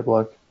free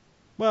bloke.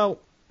 Well,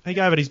 he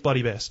gave it his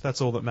bloody best.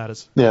 That's all that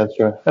matters. Yeah, that's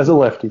true. As a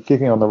lefty,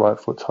 kicking on the right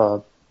foot's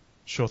hard.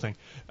 Sure thing.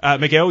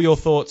 Miguel, your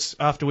thoughts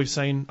after we've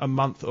seen a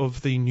month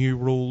of the new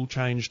rule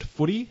changed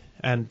footy?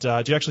 And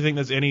do you actually think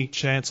there's any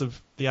chance of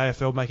the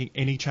AFL making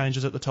any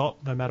changes at the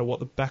top, no matter what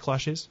the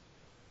backlash is?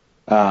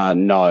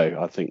 No,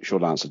 I think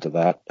short answer to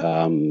that.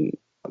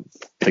 I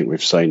think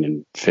we've seen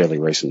in fairly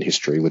recent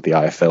history with the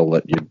AFL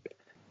that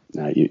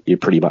you're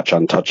pretty much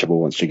untouchable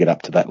once you get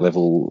up to that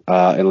level,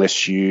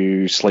 unless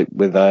you sleep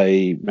with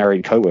a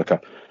married co-worker.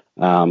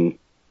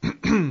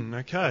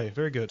 Okay,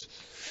 very good.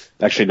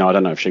 Actually, no, I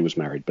don't know if she was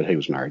married, but he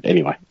was married.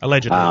 Anyway.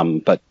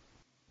 Allegedly. But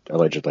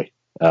allegedly,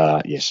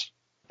 yes.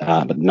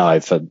 But no,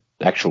 for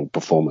actual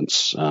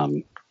performance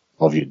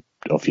of your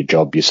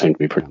job, you seem to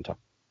be pretty on top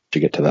to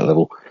get to that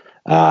level.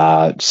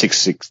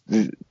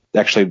 6-6,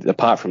 actually,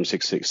 apart from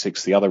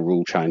 6-6-6, the other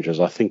rule changes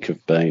I think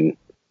have been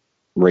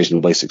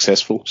reasonably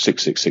successful.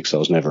 6-6-6 I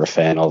was never a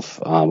fan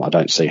of. I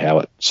don't see how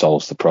it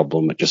solves the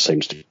problem. It just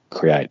seems to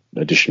create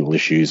additional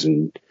issues,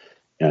 and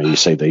you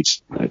see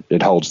these.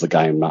 It holds the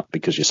game up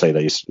because you see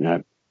these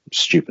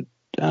stupid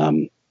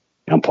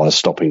umpires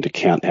stopping to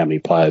count how many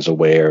players are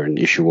where and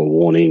issue a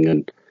warning,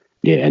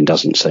 and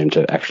doesn't seem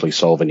to actually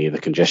solve any of the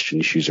congestion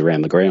issues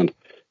around the ground.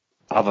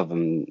 Other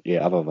than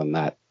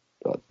that,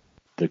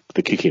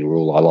 the kicking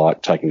rule I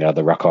like, taking out of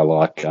the ruck I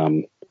like.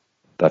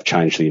 They've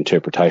changed the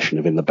interpretation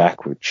of in the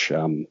back, which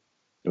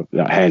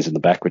hands in the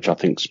back, which I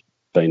think's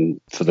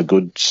been for the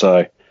good.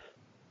 So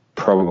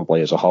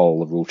probably as a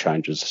whole, the rule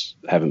changes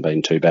haven't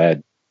been too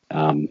bad.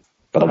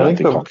 But I don't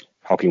think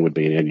Hocking would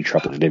be in any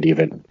trouble in any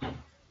event.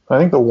 I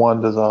think the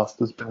one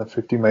disaster has been the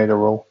 50-metre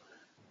rule.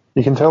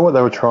 You can tell what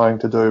they were trying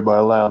to do by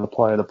allowing the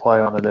player to play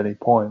on at any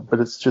point, but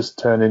it's just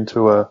turned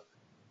into a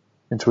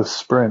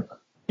sprint.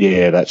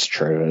 Yeah, that's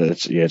true.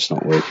 It's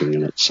not working,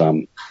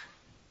 and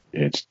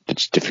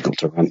it's difficult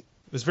to run.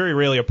 There's very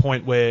rarely a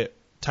point where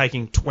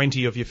taking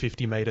 20 of your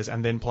 50 metres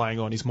and then playing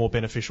on is more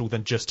beneficial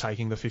than just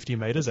taking the 50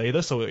 metres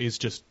either. So it is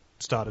just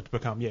started to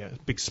become, a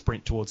big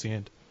sprint towards the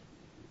end.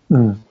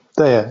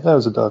 That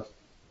was a dud.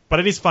 But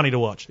it is funny to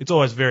watch. It's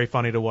always very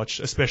funny to watch,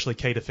 especially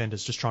key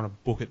defenders just trying to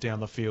book it down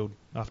the field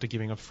after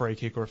giving a free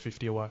kick or a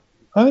 50 away.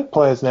 I think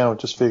players now have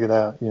just figured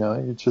out,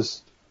 you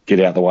just... Get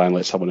out of the way and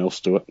let someone else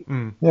do it.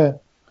 Yeah.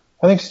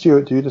 I think,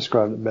 Stuart, you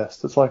described it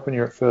best. It's like when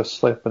you're at first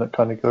slip and it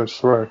kind of goes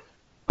through.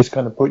 Just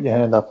kind of put your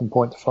hand up and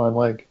point to fine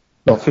leg.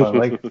 Not fine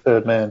leg,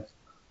 third man.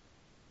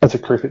 That's a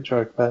cricket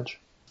joke, Badge.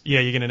 Yeah,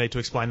 you're going to need to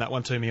explain that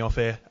one to me off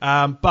air.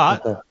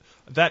 But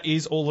that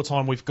is all the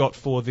time we've got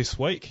for this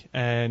week.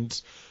 And...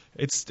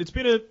 It's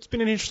been an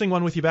interesting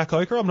one with you back,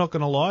 Ochre. I'm not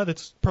going to lie.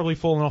 That's probably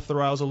fallen off the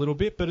rails a little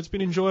bit, but it's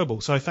been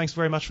enjoyable. So thanks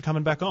very much for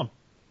coming back on.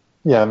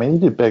 Yeah, I mean, you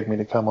did beg me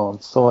to come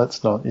on, so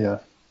let's not,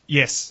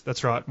 Yes,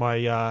 that's right. My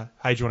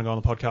hey, do you want to go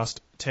on the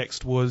podcast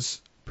text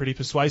was pretty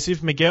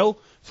persuasive. Miguel,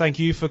 thank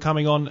you for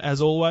coming on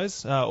as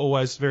always.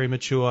 Always very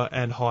mature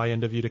and high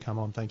end of you to come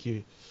on. Thank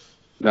you.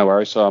 No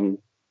worries. I'm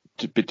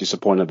a bit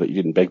disappointed that you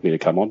didn't beg me to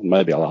come on.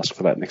 Maybe I'll ask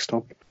for that next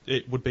time.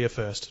 It would be a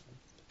first.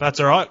 That's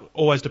all right.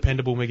 Always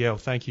dependable, Miguel.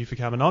 Thank you for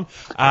coming on.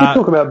 Can we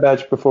talk about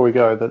Badge before we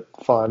go, that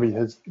Fivey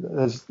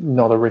is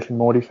not a Rick and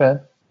Morty fan?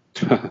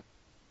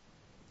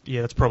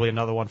 Yeah, that's probably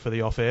another one for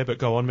the off-air, but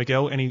go on,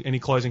 Miguel. Any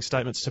closing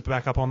statements to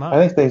back up on that?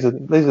 I think these are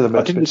the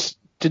best. I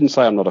didn't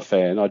say I'm not a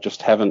fan. I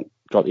just haven't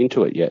got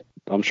into it yet.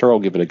 I'm sure I'll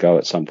give it a go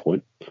at some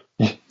point.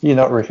 You're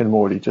not Rick and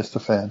Morty, just a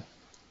fan.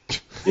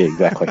 Yeah,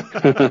 exactly.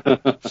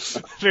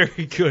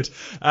 Very good.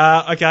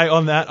 Okay,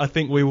 on that, I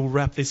think we will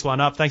wrap this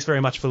one up. Thanks very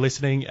much for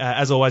listening.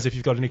 As always, if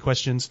you've got any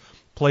questions,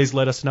 please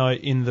let us know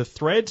in the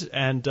thread,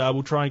 and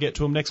we'll try and get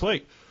to them next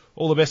week.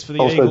 All the best for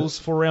the Eagles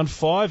for round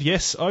 5.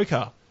 Yes,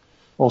 Ochre.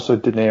 Also,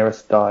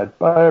 Daenerys died.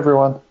 Bye,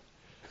 everyone.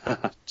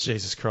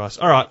 Jesus Christ.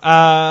 All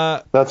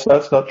right. That's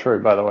not true,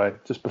 by the way,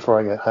 just before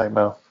I get hate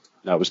mail.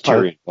 No, it was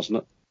Tyrion, wasn't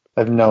it?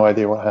 I have no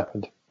idea what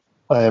happened.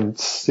 I am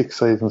 6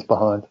 seasons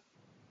behind.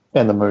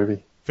 And the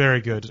movie.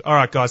 Very good. All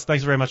right, guys.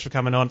 Thanks very much for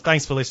coming on.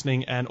 Thanks for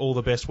listening, and all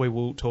the best. We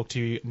will talk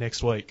to you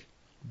next week.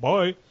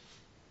 Bye.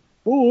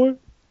 Bye.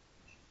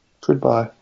 Goodbye.